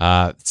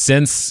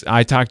 Since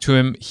I talked to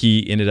him,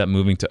 he ended up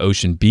moving to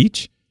Ocean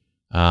Beach.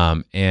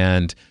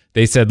 And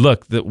they said,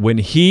 look, that when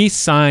he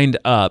signed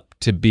up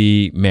to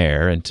be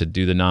mayor and to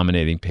do the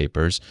nominating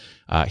papers,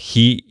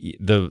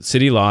 the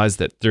city law is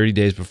that 30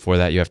 days before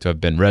that, you have to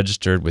have been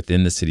registered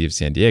within the city of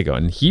San Diego.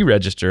 And he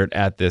registered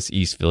at this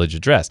East Village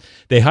address.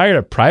 They hired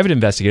a private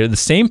investigator, the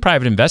same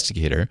private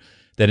investigator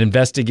that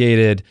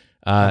investigated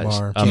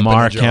Amar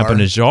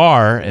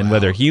Campa-Najjar and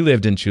whether he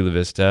lived in Chula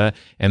Vista.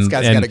 And this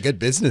guy's got a good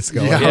business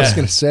going. Yeah, I was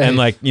going to say. And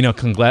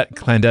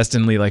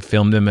clandestinely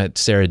filmed him at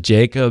Sarah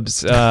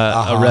Jacobs'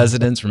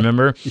 residence,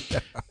 remember? Yeah.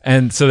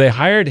 And so they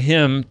hired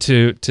him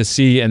to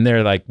see, and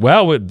they're like,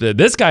 well,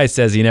 this guy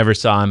says he never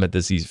saw him at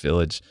this East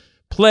Village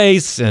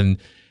place. And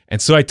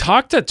so I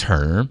talked to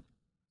Turner,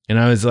 and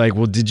I was like,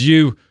 well,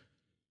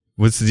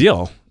 what's the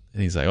deal?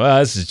 And he's like, well,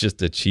 this is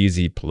just a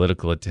cheesy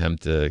political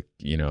attempt to,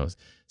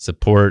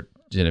 support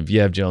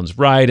Genevieve Jones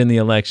Wright in the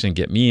election,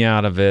 get me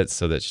out of it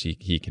so that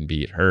he can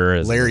beat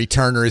her. Larry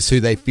Turner is who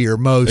they fear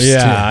most.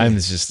 Yeah, I'm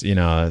just,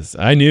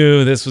 I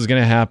knew this was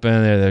going to happen.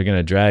 They're going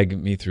to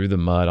drag me through the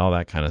mud, all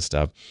that kind of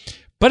stuff.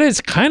 But it's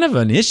kind of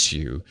an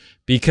issue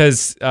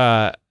because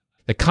the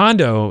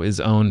condo is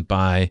owned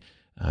by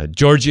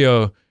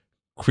Giorgio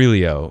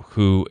Quilio,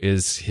 who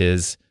is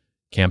his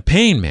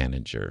campaign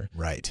manager.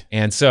 Right.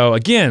 And so,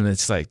 again,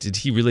 it's like, did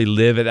he really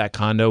live at that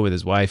condo with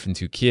his wife and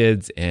 2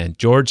 kids and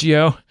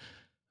Giorgio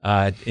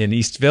in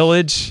East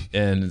Village?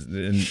 And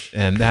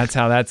that's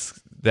how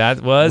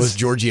that was. Was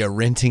Giorgio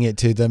renting it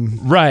to them?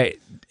 Right.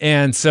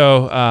 And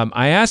so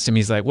I asked him,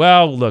 he's like,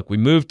 well, look, we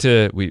moved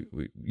to,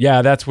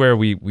 that's where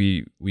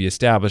we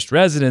established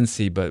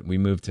residency, but we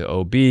moved to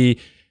OB.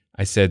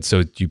 I said,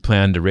 so do you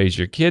plan to raise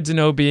your kids in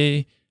OB?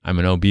 I'm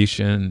an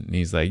Obetian. And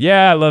he's like,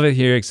 yeah, I love it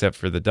here, except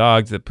for the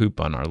dogs that poop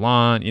on our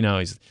lawn.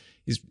 He's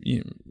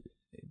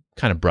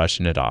kind of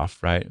brushing it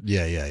off, right?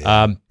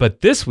 Yeah.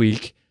 But this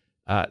week,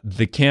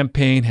 the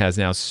campaign has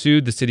now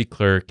sued the city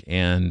clerk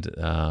and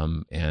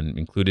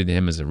included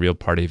him as a real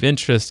party of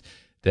interest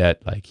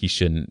that he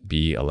shouldn't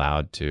be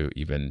allowed to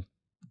even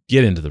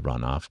get into the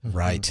runoff.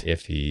 Right.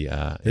 If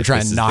they're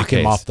trying to knock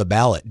him off the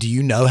ballot. Do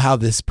you know how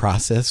this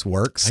process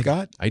works,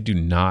 Scott? I do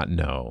not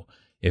know.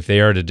 If they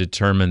are to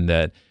determine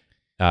that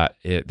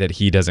that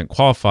he doesn't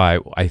qualify,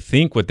 I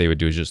think what they would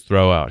do is just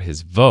throw out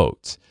his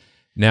votes.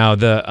 Now,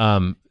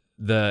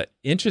 the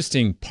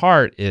interesting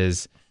part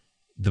is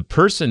the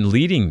person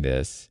leading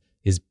this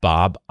is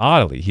Bob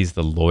Ottley. He's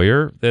the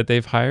lawyer that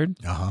they've hired.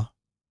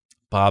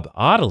 Bob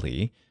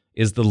Ottley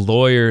is the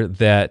lawyer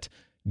that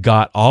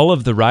got all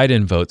of the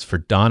write-in votes for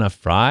Donna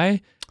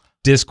Fry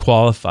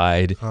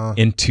disqualified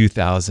in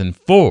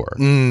 2004.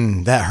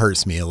 That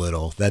hurts me a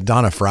little. That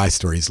Donna Fry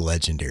story is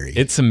legendary.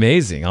 It's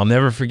amazing. I'll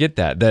never forget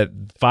that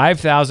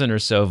 5,000 or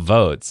so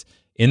votes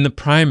in the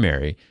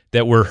primary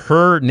that were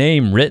her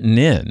name written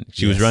in.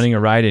 She was running a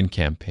write-in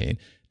campaign.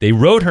 They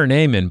wrote her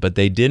name in, but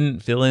they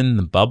didn't fill in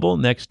the bubble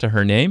next to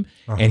her name.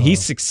 And he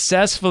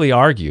successfully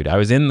argued. I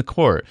was in the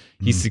court.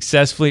 He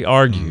successfully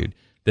argued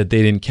that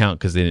they didn't count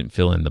because they didn't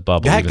fill in the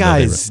bubble. That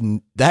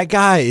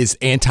guy is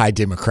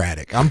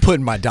anti-democratic. I'm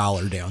putting my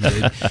dollar down,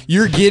 dude.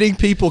 You're getting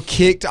people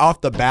kicked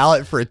off the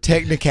ballot for a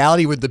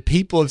technicality when the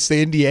people of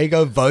San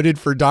Diego voted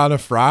for Donna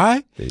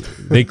Fry?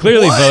 They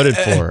clearly voted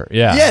for her.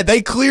 Yeah. Yeah,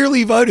 they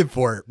clearly voted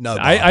for her. No,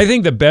 I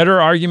think the better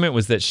argument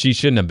was that she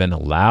shouldn't have been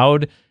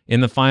allowed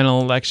in the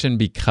final election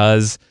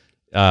because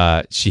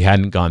she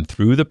hadn't gone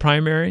through the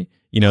primary.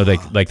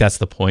 Like that's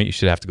the point. You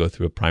should have to go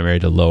through a primary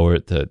to lower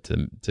it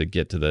to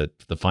get to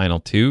the final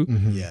 2.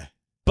 Yeah.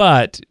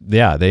 But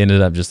yeah, they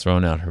ended up just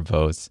throwing out her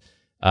votes.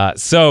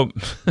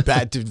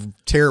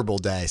 Terrible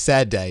day,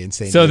 sad day in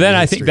San Diego. So then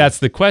I think that's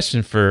the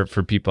question for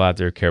people out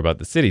there who care about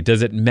the city.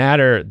 Does it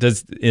matter?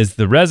 Is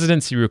the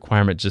residency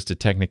requirement just a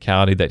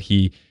technicality that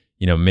he,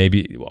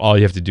 maybe all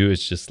you have to do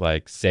is just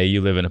say you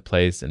live in a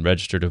place and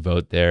register to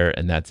vote there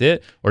and that's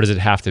it? Or does it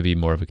have to be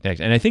more of a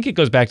connection? And I think it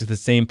goes back to the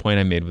same point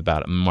I made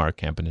about Amar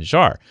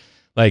Campa-Najjar.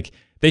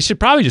 They should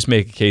probably just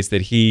make a case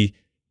that he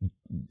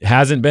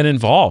hasn't been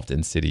involved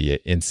in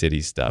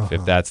city stuff.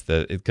 If that's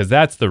because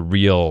that's the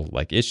real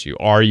issue.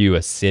 Are you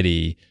a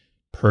city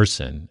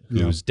person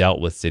who's dealt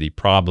with city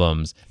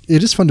problems?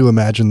 It is fun to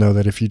imagine though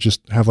that if you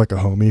just have a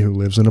homie who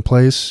lives in a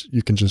place,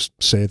 you can just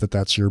say that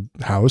that's your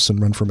house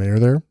and run for mayor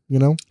there,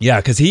 Yeah,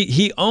 because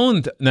he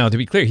owned, now to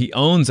be clear, he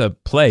owns a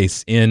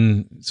place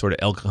in sort of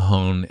El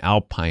Cajon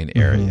Alpine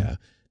area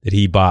that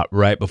he bought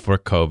right before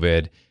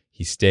COVID.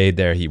 He stayed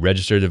there. He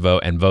registered to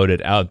vote and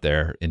voted out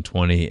there in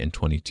 20 and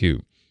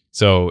 22.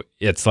 So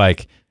it's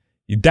like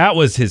that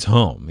was his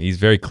home. He's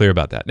very clear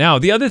about that. Now,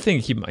 the other thing,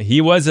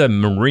 he was a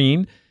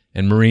Marine,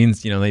 and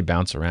Marines, they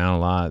bounce around a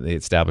lot. They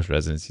establish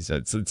residency. So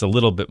it's a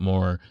little bit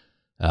more,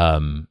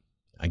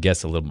 I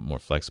guess, a little bit more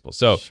flexible.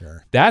 So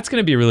That's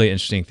going to be a really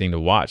interesting thing to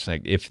watch.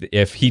 Like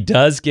if he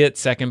does get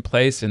second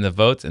place in the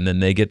votes and then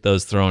they get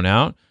those thrown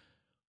out,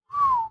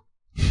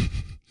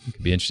 it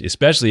could be interesting,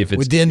 especially if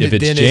it's Jane.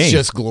 It's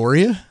just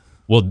Gloria.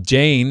 Well,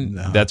 Jane,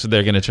 that's what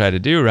they're going to try to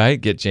do,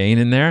 right? Get Jane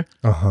in there.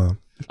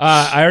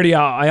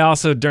 I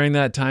also, during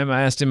that time,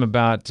 I asked him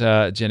about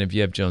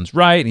Genevieve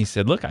Jones-Wright, and he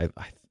said, look, I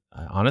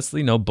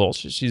honestly, no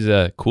bullshit. She's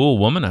a cool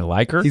woman. I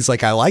like her. He's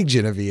like, I like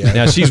Genevieve.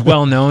 Now, she's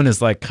well known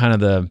as like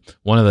kind of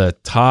one of the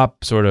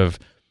top sort of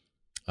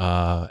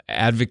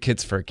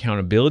advocates for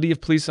accountability of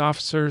police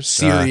officers.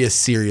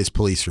 Serious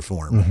police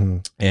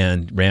reform.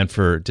 And ran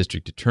for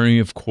district attorney,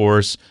 of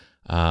course.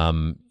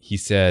 He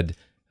said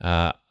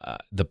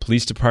the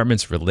police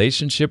department's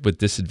relationship with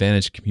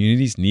disadvantaged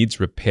communities needs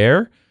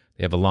repair.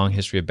 They have a long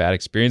history of bad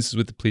experiences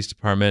with the police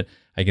department.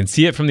 I can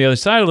see it from the other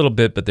side a little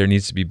bit, but there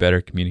needs to be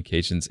better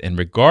communications. And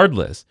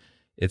regardless,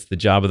 it's the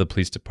job of the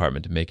police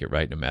department to make it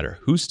right, no matter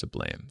who's to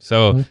blame.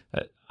 So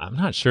I'm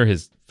not sure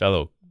his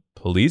fellow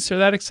police are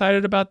that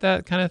excited about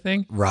that kind of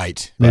thing.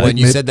 Right. When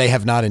you said they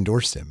have not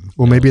endorsed him.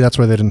 Well, maybe that's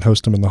why they didn't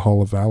host him in the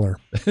Hall of Valor.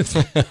 That's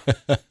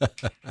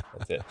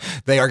it.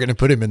 They are going to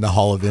put him in the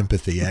Hall of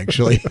Empathy,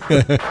 actually.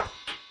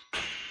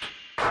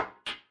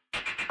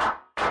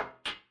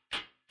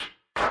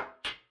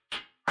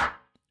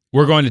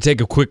 We're going to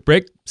take a quick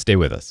break. Stay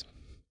with us.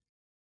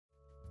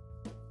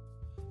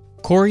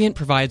 Corient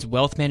provides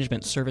wealth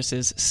management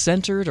services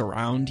centered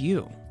around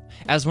you.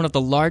 As one of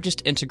the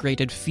largest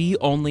integrated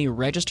fee-only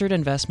registered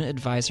investment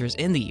advisors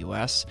in the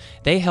U.S.,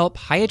 they help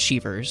high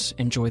achievers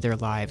enjoy their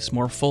lives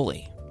more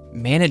fully,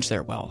 manage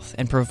their wealth,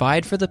 and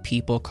provide for the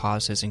people,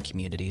 causes, and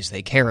communities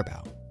they care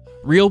about.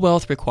 Real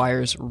wealth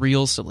requires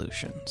real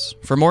solutions.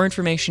 For more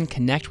information,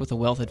 connect with a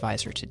wealth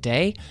advisor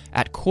today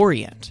at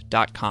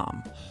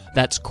Corient.com.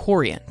 That's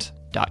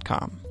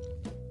Corient.com.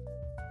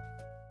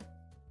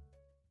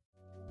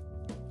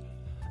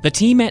 The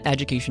team at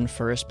Education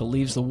First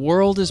believes the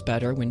world is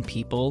better when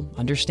people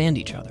understand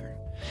each other.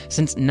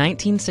 Since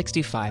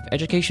 1965,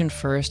 Education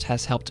First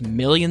has helped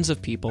millions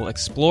of people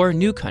explore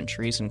new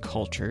countries and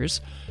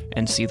cultures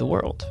and see the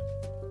world.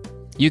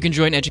 You can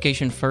join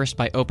Education First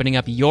by opening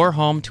up your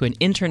home to an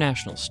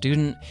international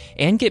student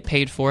and get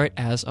paid for it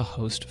as a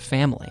host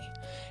family.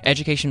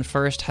 Education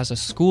First has a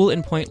school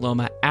in Point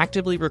Loma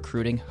actively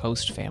recruiting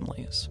host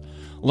families.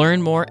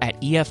 Learn more at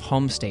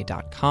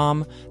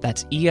efhomestay.com.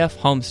 That's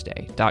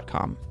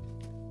efhomestay.com.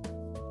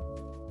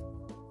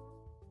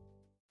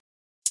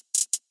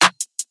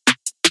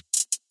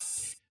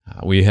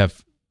 We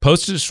have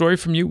posted a story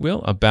from you,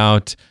 Will,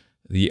 about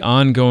the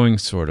ongoing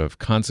sort of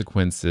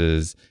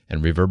consequences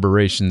and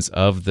reverberations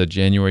of the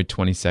January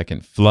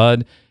 22nd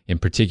flood, in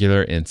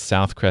particular in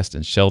Southcrest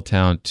and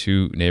Shelltown,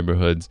 two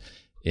neighborhoods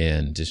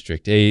in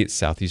District 8,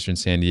 southeastern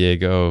San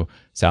Diego,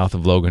 south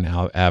of Logan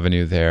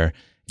Avenue there,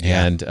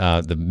 and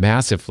the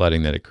massive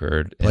flooding that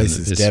occurred. The place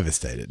is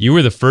devastated. You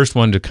were the first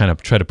one to kind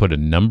of try to put a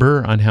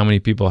number on how many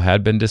people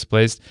had been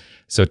displaced.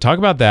 So talk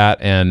about that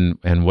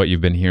and what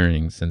you've been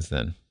hearing since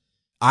then.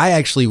 I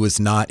actually was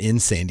not in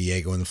San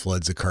Diego when the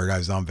floods occurred. I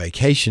was on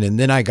vacation, and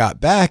then I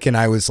got back and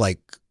I was like,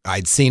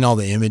 I'd seen all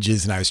the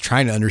images and I was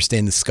trying to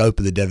understand the scope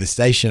of the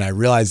devastation. I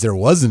realized there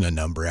wasn't a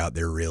number out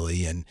there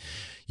really. And,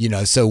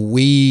 so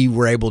we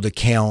were able to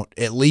count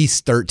at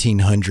least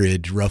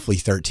 1,300, roughly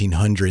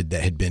 1,300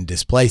 that had been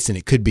displaced, and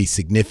it could be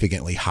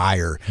significantly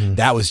higher.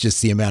 That was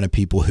just the amount of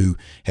people who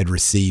had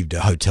received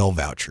a hotel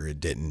voucher. It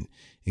didn't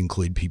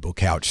include people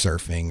couch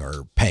surfing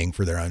or paying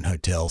for their own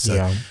hotel.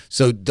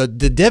 So the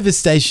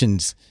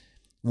devastation's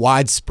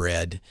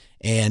widespread,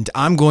 and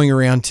I'm going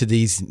around to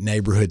these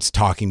neighborhoods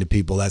talking to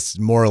people. That's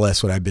more or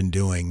less what I've been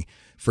doing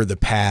for the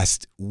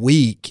past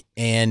week.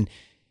 And,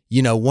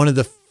 one of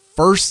the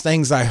first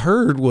things I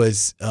heard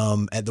was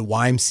at the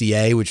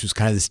YMCA, which was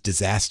kind of this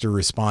disaster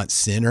response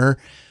center,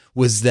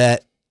 was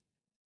that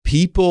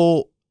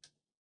people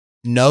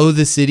know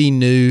the city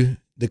knew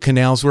the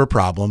canals were a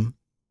problem.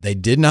 They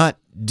did not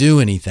do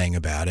anything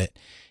about it.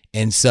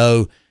 And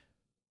so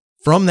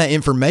from that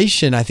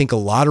information, I think a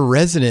lot of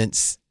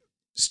residents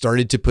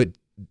started to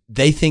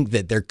they think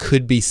that there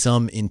could be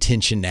some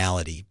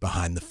intentionality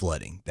behind the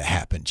flooding that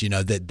happened,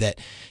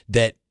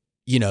 that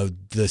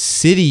the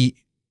city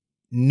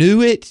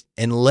knew it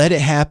and let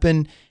it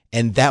happen.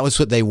 And that was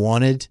what they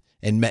wanted.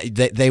 And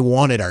they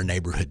wanted our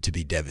neighborhood to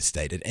be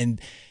devastated. And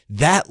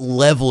that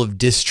level of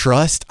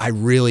distrust, I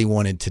really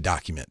wanted to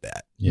document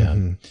that. Yeah.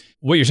 Mm-hmm.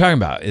 What you're talking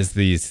about is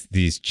these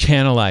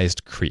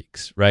channelized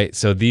creeks, right?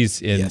 So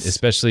these,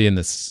 especially in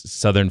the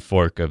southern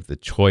fork of the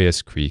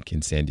Chollas Creek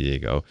in San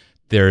Diego,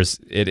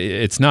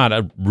 it's not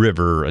a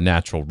river, a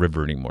natural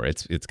river anymore.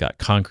 It's got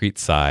concrete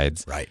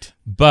sides, right?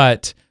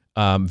 But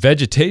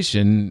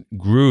vegetation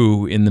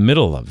grew in the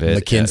middle of it.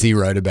 Mackenzie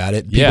wrote about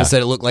it. People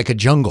said it looked like a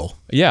jungle.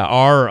 Yeah,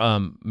 our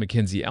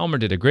Mackenzie Elmer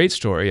did a great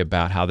story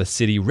about how the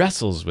city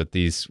wrestles with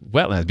these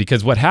wetlands,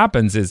 because what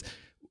happens is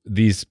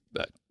these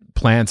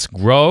plants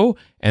grow,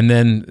 and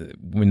then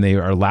when they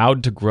are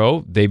allowed to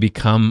grow, they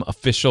become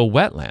official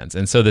wetlands.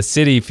 And so the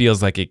city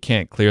feels like it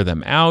can't clear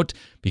them out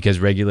because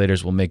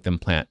regulators will make them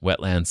plant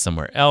wetlands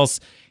somewhere else,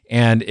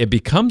 and it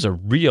becomes a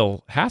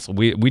real hassle.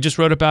 We just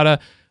wrote about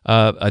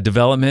a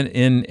development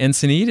in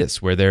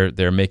Encinitas where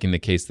they're making the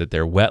case that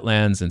they're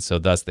wetlands, and so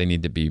thus they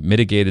need to be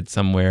mitigated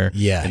somewhere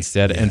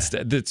instead.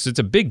 It's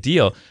a big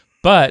deal,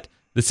 but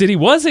the city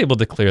was able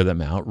to clear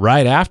them out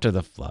right after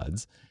the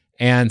floods.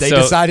 And they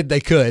decided they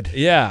could.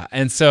 Yeah.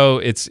 And so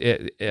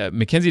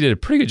Mackenzie did a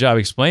pretty good job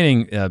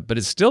explaining, but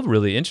it's still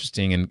really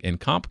interesting and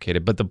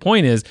complicated. But the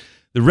point is,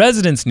 the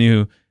residents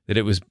knew that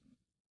it was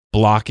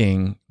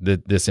blocking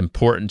this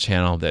important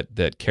channel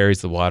that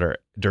carries the water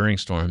during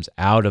storms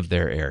out of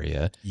their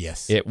area.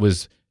 Yes.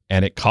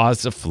 And it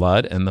caused a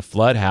flood, and the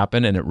flood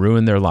happened, and it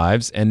ruined their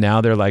lives. And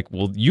now they're like,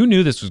 well, you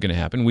knew this was going to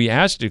happen. We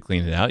asked you to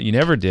clean it out. You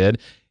never did.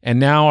 And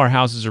now our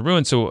houses are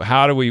ruined. So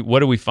what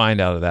do we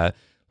find out of that?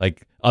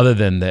 Like, other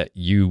than that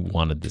you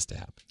wanted this to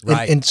happen.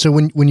 Right. And so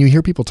when you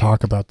hear people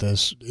talk about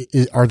this,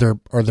 are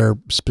there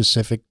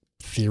specific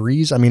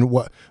theories? I mean,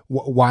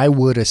 why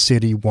would a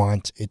city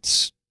want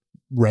its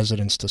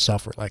residents to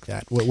suffer like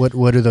that? What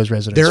do those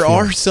residents There feel?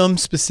 are some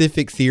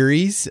specific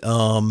theories.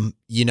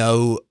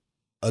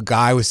 A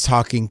guy I was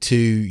talking to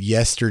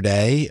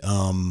yesterday,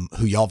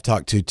 who y'all have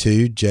talked to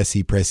too,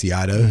 Jesse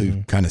Preciado,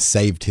 who kind of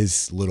saved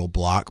his little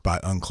block by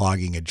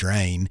unclogging a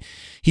drain.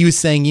 He was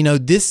saying,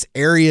 this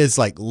area is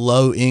like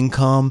low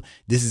income.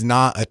 This is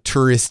not a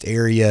tourist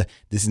area.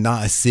 This is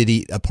not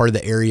a part of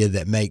the area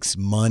that makes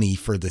money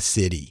for the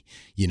city,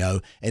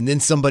 And then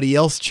somebody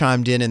else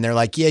chimed in and they're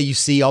like, yeah, you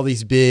see all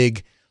these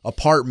big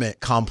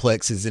apartment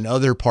complexes in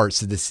other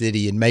parts of the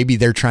city, and maybe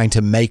they're trying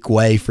to make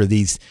way for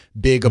these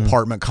big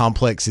apartment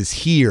complexes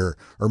here,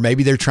 or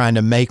maybe they're trying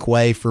to make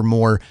way for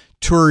more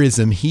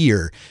tourism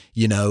here.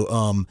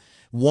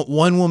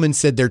 One woman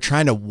said they're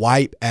trying to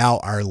wipe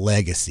out our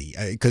legacy,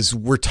 because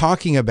we're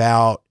talking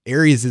about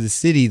areas of the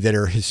city that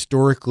are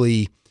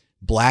historically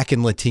Black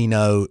and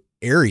Latino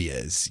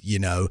areas,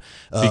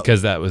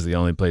 because that was the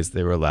only place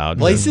they were allowed.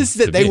 Places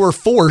that they were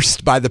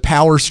forced by the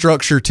power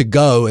structure to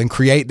go and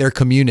create their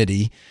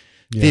community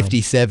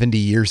 50, 70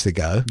 years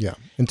ago. Yeah.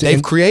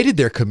 They've created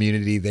their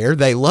community there.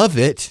 They love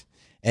it.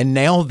 And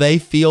now they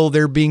feel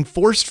they're being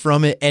forced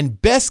from it.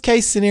 And best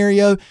case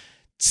scenario,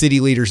 city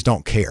leaders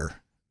don't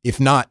care. If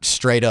not,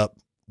 straight up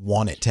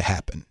want it to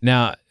happen.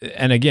 Now,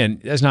 and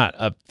again, that's not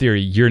a theory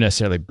you're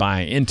necessarily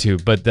buying into,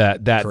 but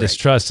that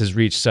distrust has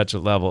reached such a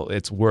level,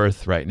 it's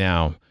worth right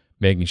now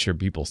making sure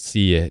people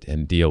see it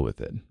and deal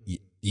with it.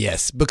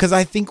 Yes, because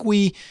I think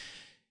we,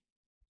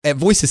 at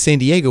Voice of San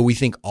Diego, we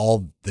think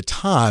all the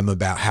time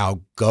about how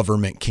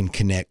government can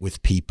connect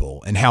with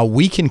people and how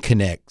we can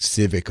connect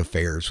civic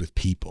affairs with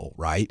people,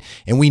 right?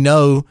 And we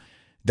know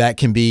that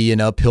can be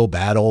an uphill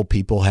battle.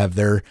 People have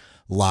their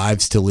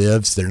lives to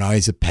live, so they're not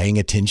always paying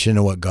attention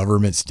to what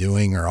government's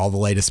doing or all the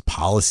latest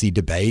policy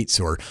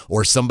debates, or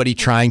somebody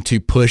trying to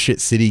push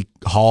at City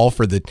Hall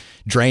for the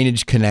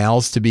drainage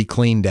canals to be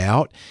cleaned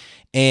out.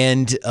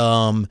 And,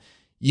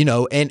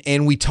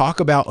 and we talk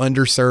about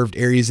underserved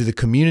areas of the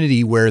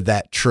community where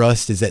that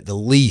trust is at the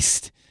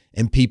least,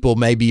 and people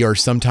maybe are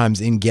sometimes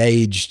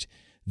engaged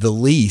the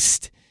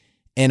least.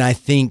 And I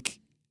think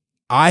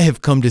I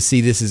have come to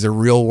see this as a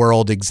real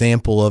world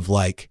example of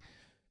like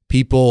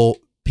people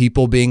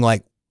being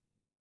like,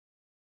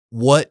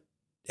 what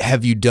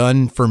have you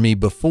done for me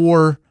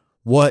before?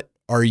 What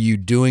are you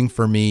doing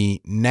for me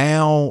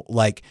now?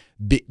 Like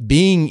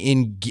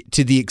being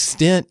to the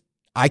extent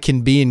I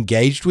can be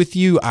engaged with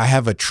you, I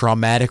have a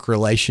traumatic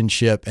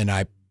relationship, and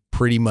I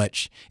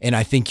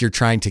think you're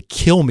trying to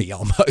kill me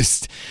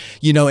almost,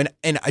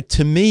 and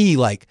to me,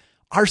 like,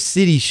 our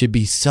city should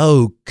be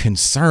so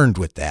concerned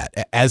with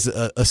that. As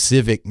a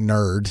civic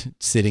nerd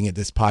sitting at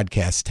this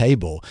podcast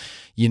table,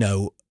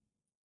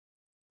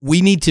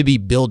 we need to be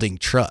building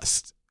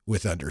trust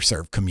with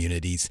underserved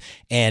communities,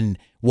 and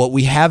what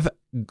we have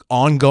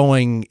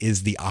ongoing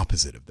is the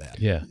opposite of that.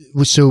 Yeah.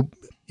 So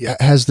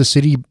has the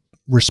city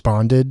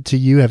responded to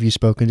you? Have you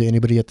spoken to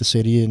anybody at the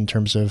city in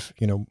terms of,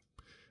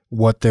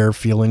 what their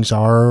feelings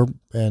are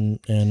and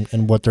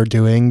what they're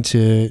doing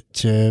to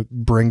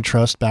bring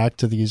trust back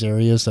to these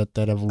areas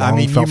that have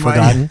long felt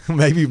forgotten?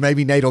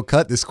 Maybe Nate will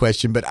cut this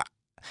question, but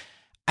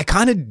I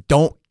kind of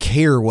don't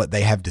care what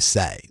they have to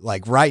say.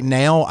 Like right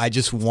now, I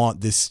just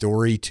want this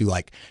story to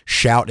like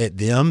shout at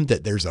them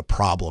that there's a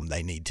problem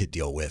they need to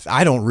deal with.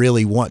 I don't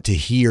really want to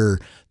hear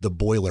the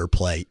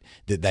boilerplate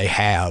that they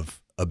have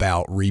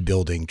about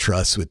rebuilding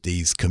trust with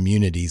these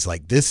communities.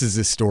 Like, this is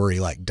a story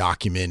like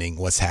documenting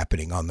what's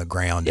happening on the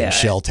ground in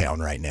Shelltown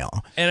right now.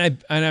 And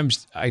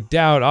I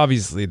doubt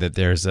obviously that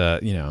there's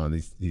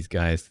these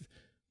guys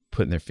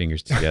putting their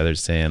fingers together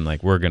saying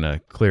like, we're going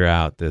to clear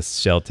out this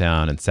shell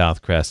town in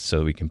South Crest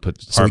so we can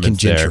put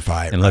apartments there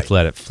gentrify it, and let's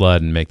let it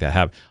flood and make that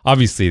happen.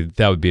 Obviously,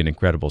 that would be an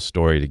incredible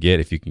story to get.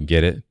 If you can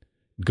get it,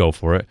 go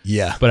for it.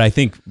 Yeah. But I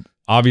think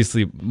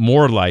obviously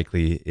more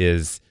likely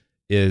is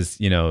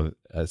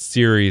a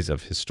series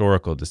of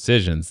historical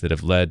decisions that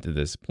have led to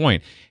this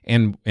point,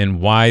 and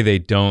why they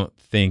don't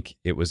think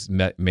it was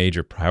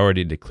major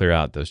priority to clear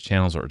out those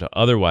channels or to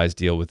otherwise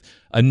deal with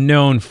a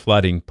known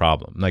flooding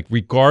problem. Like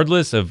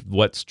regardless of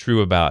what's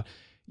true about,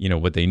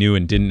 what they knew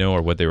and didn't know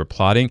or what they were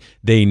plotting,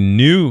 they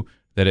knew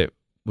that it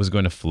was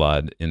going to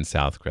flood in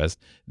South Crest.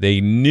 They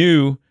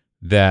knew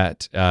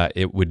that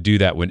it would do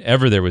that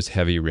whenever there was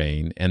heavy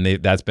rain, and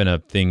that's been a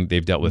thing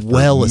they've dealt with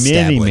for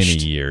many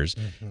years.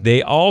 Mm-hmm.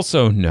 They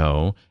also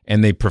know,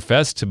 and they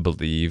profess to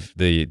believe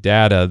the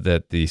data,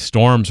 that the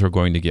storms were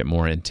going to get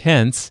more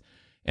intense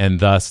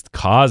and thus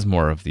cause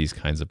more of these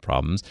kinds of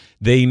problems.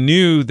 They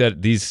knew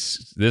that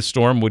this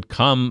storm would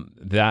come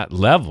that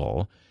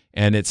level,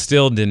 and it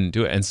still didn't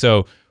do it. And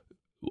so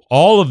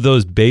all of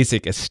those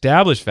basic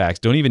established facts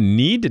don't even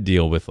need to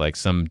deal with like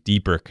some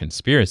deeper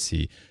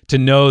conspiracy to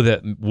know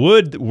that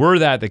were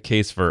that the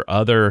case for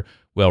other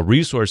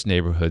well-resourced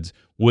neighborhoods,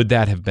 would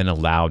that have been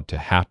allowed to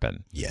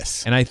happen?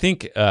 Yes. And I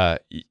think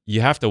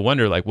you have to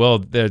wonder, like, well,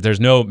 there's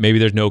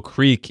no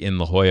creek in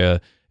La Jolla,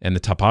 and the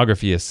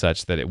topography is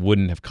such that it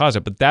wouldn't have caused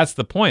it. But that's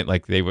the point.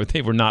 Like they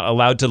were not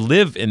allowed to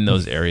live in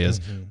those areas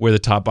where the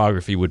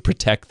topography would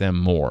protect them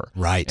more.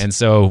 Right. And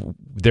so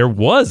there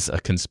was a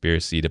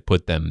conspiracy to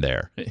put them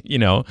there,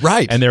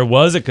 Right. And there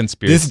was a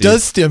conspiracy. This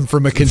does stem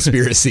from a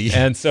conspiracy.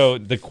 And so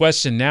the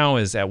question now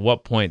is, at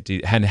what point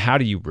and how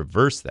do you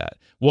reverse that?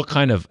 What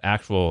kind of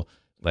actual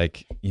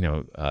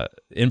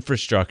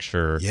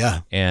infrastructure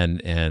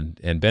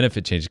and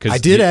benefit changes? I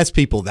did ask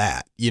people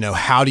that,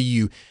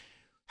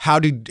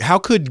 how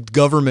could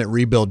government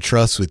rebuild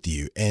trust with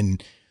you?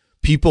 And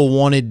people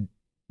wanted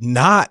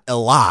not a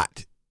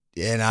lot,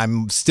 and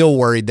I'm still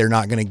worried they're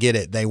not going to get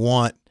it. They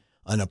want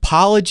an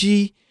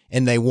apology,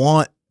 and they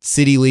want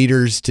city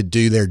leaders to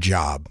do their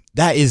job.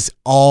 That is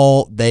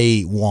all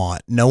they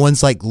want. No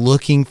one's like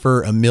looking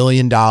for $1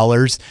 million,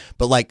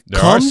 but like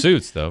there are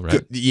suits though,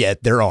 right? Yeah,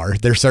 there are.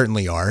 There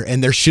certainly are,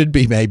 and there should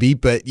be maybe.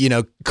 But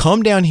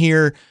come down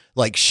here,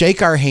 like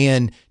shake our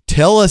hand.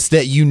 Tell us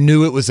that you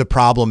knew it was a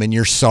problem and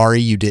you're sorry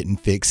you didn't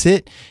fix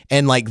it,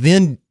 and like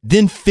then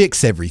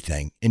fix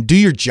everything and do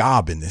your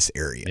job in this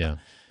area. Yeah.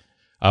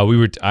 I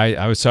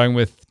was talking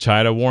with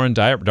Chida Warren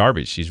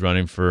Darby. She's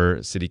running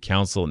for city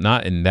council,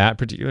 not in that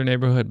particular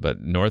neighborhood,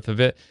 but north of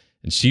it.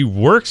 And she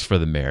works for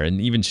the mayor,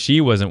 and even she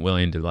wasn't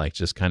willing to like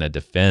just kind of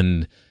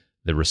defend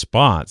the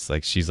response.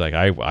 Like she's like,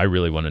 I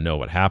really want to know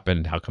what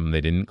happened. How come they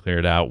didn't clear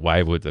it out?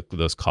 Why would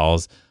those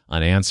calls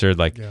unanswered?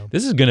 Like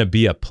this is going to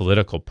be a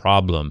political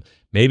problem.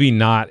 Maybe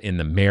not in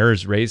the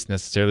mayor's race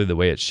necessarily the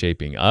way it's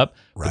shaping up,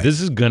 but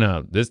this is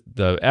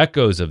the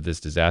echoes of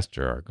this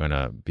disaster are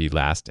gonna be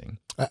lasting.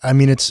 I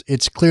mean,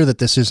 it's clear that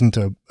this isn't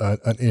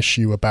an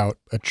issue about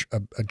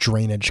a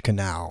drainage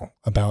canal,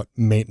 about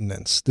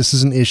maintenance. This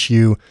is an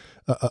issue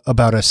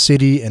about a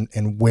city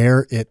and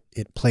where it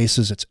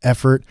places its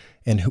effort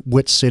and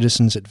which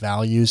citizens it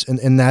values,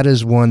 and that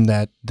is one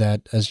that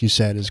as you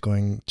said is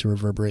going to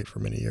reverberate for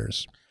many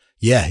years.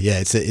 Yeah,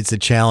 it's a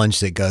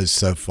challenge that goes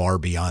so far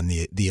beyond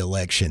the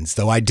elections.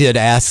 Though I did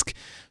ask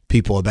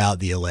people about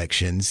the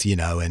elections,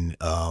 and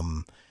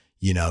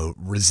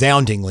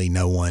resoundingly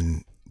no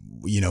one,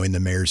 in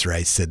the mayor's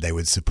race said they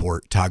would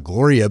support Todd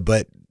Gloria.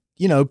 But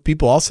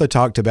people also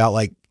talked about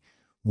like,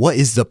 what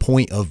is the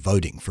point of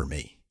voting for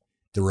me?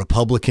 The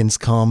Republicans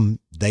come,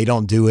 they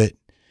don't do it.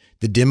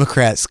 The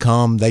Democrats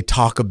come, they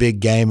talk a big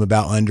game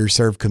about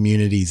underserved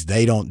communities,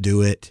 they don't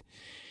do it,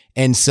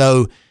 and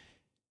so.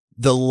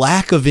 The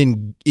lack of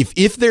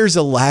if there's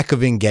a lack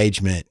of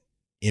engagement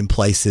in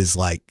places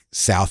like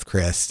South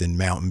Crest and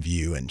Mountain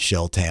View and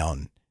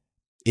Shelltown,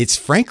 it's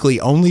frankly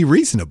only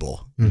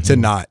reasonable to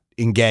not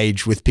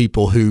engage with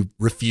people who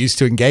refuse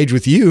to engage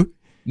with you.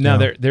 Now,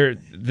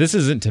 this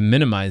isn't to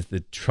minimize the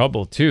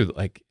trouble too.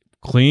 Like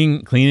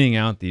cleaning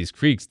out these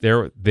creeks,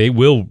 they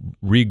will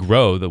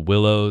regrow the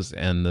willows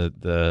and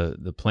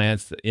the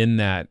plants in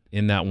that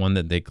one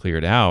that they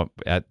cleared out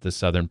at the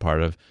southern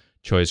part of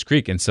Choice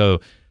Creek, and so.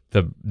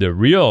 The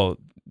real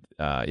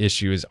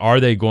issue is, are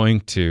they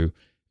going to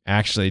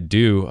actually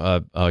do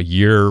a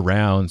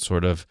year-round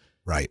sort of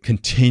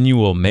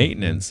continual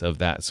maintenance of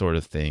that sort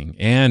of thing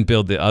and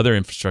build the other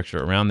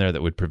infrastructure around there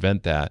that would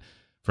prevent that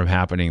from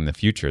happening in the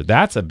future?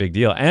 That's a big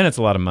deal, and it's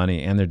a lot of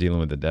money, and they're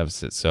dealing with the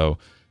deficit. So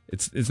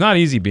it's not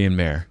easy being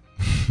mayor.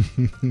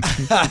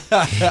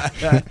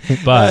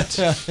 But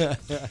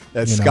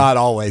as Scott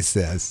always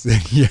says.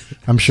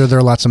 I'm sure there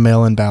are lots of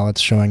mail-in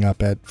ballots showing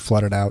up at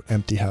flooded out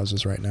empty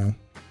houses right now.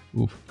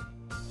 Oof.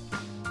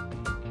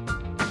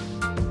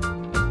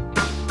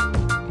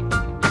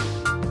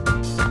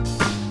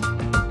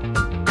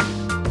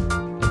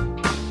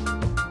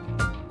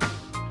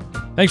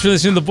 Thanks for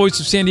listening to the Voice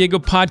of San Diego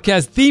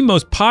podcast, the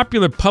most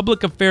popular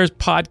public affairs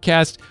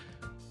podcast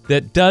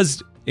that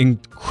does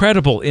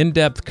incredible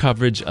in-depth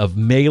coverage of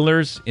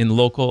mailers in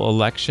local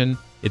election.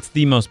 It's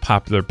the most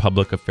popular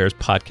public affairs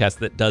podcast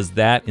that does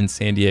that in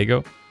San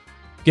Diego.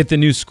 Get the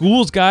new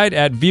schools guide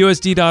at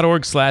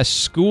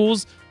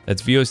vosd.org/schools.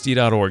 That's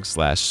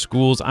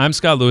vosd.org/schools. I'm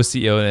Scott Lewis,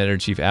 CEO and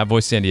editor-in-chief at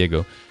Voice San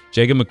Diego.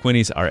 Jacob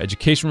McQuinney's our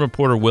education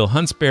reporter. Will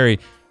Huntsberry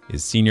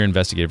is senior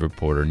investigative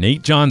reporter.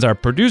 Nate John's our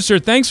producer.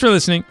 Thanks for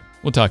listening.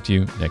 We'll talk to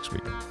you next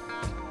week.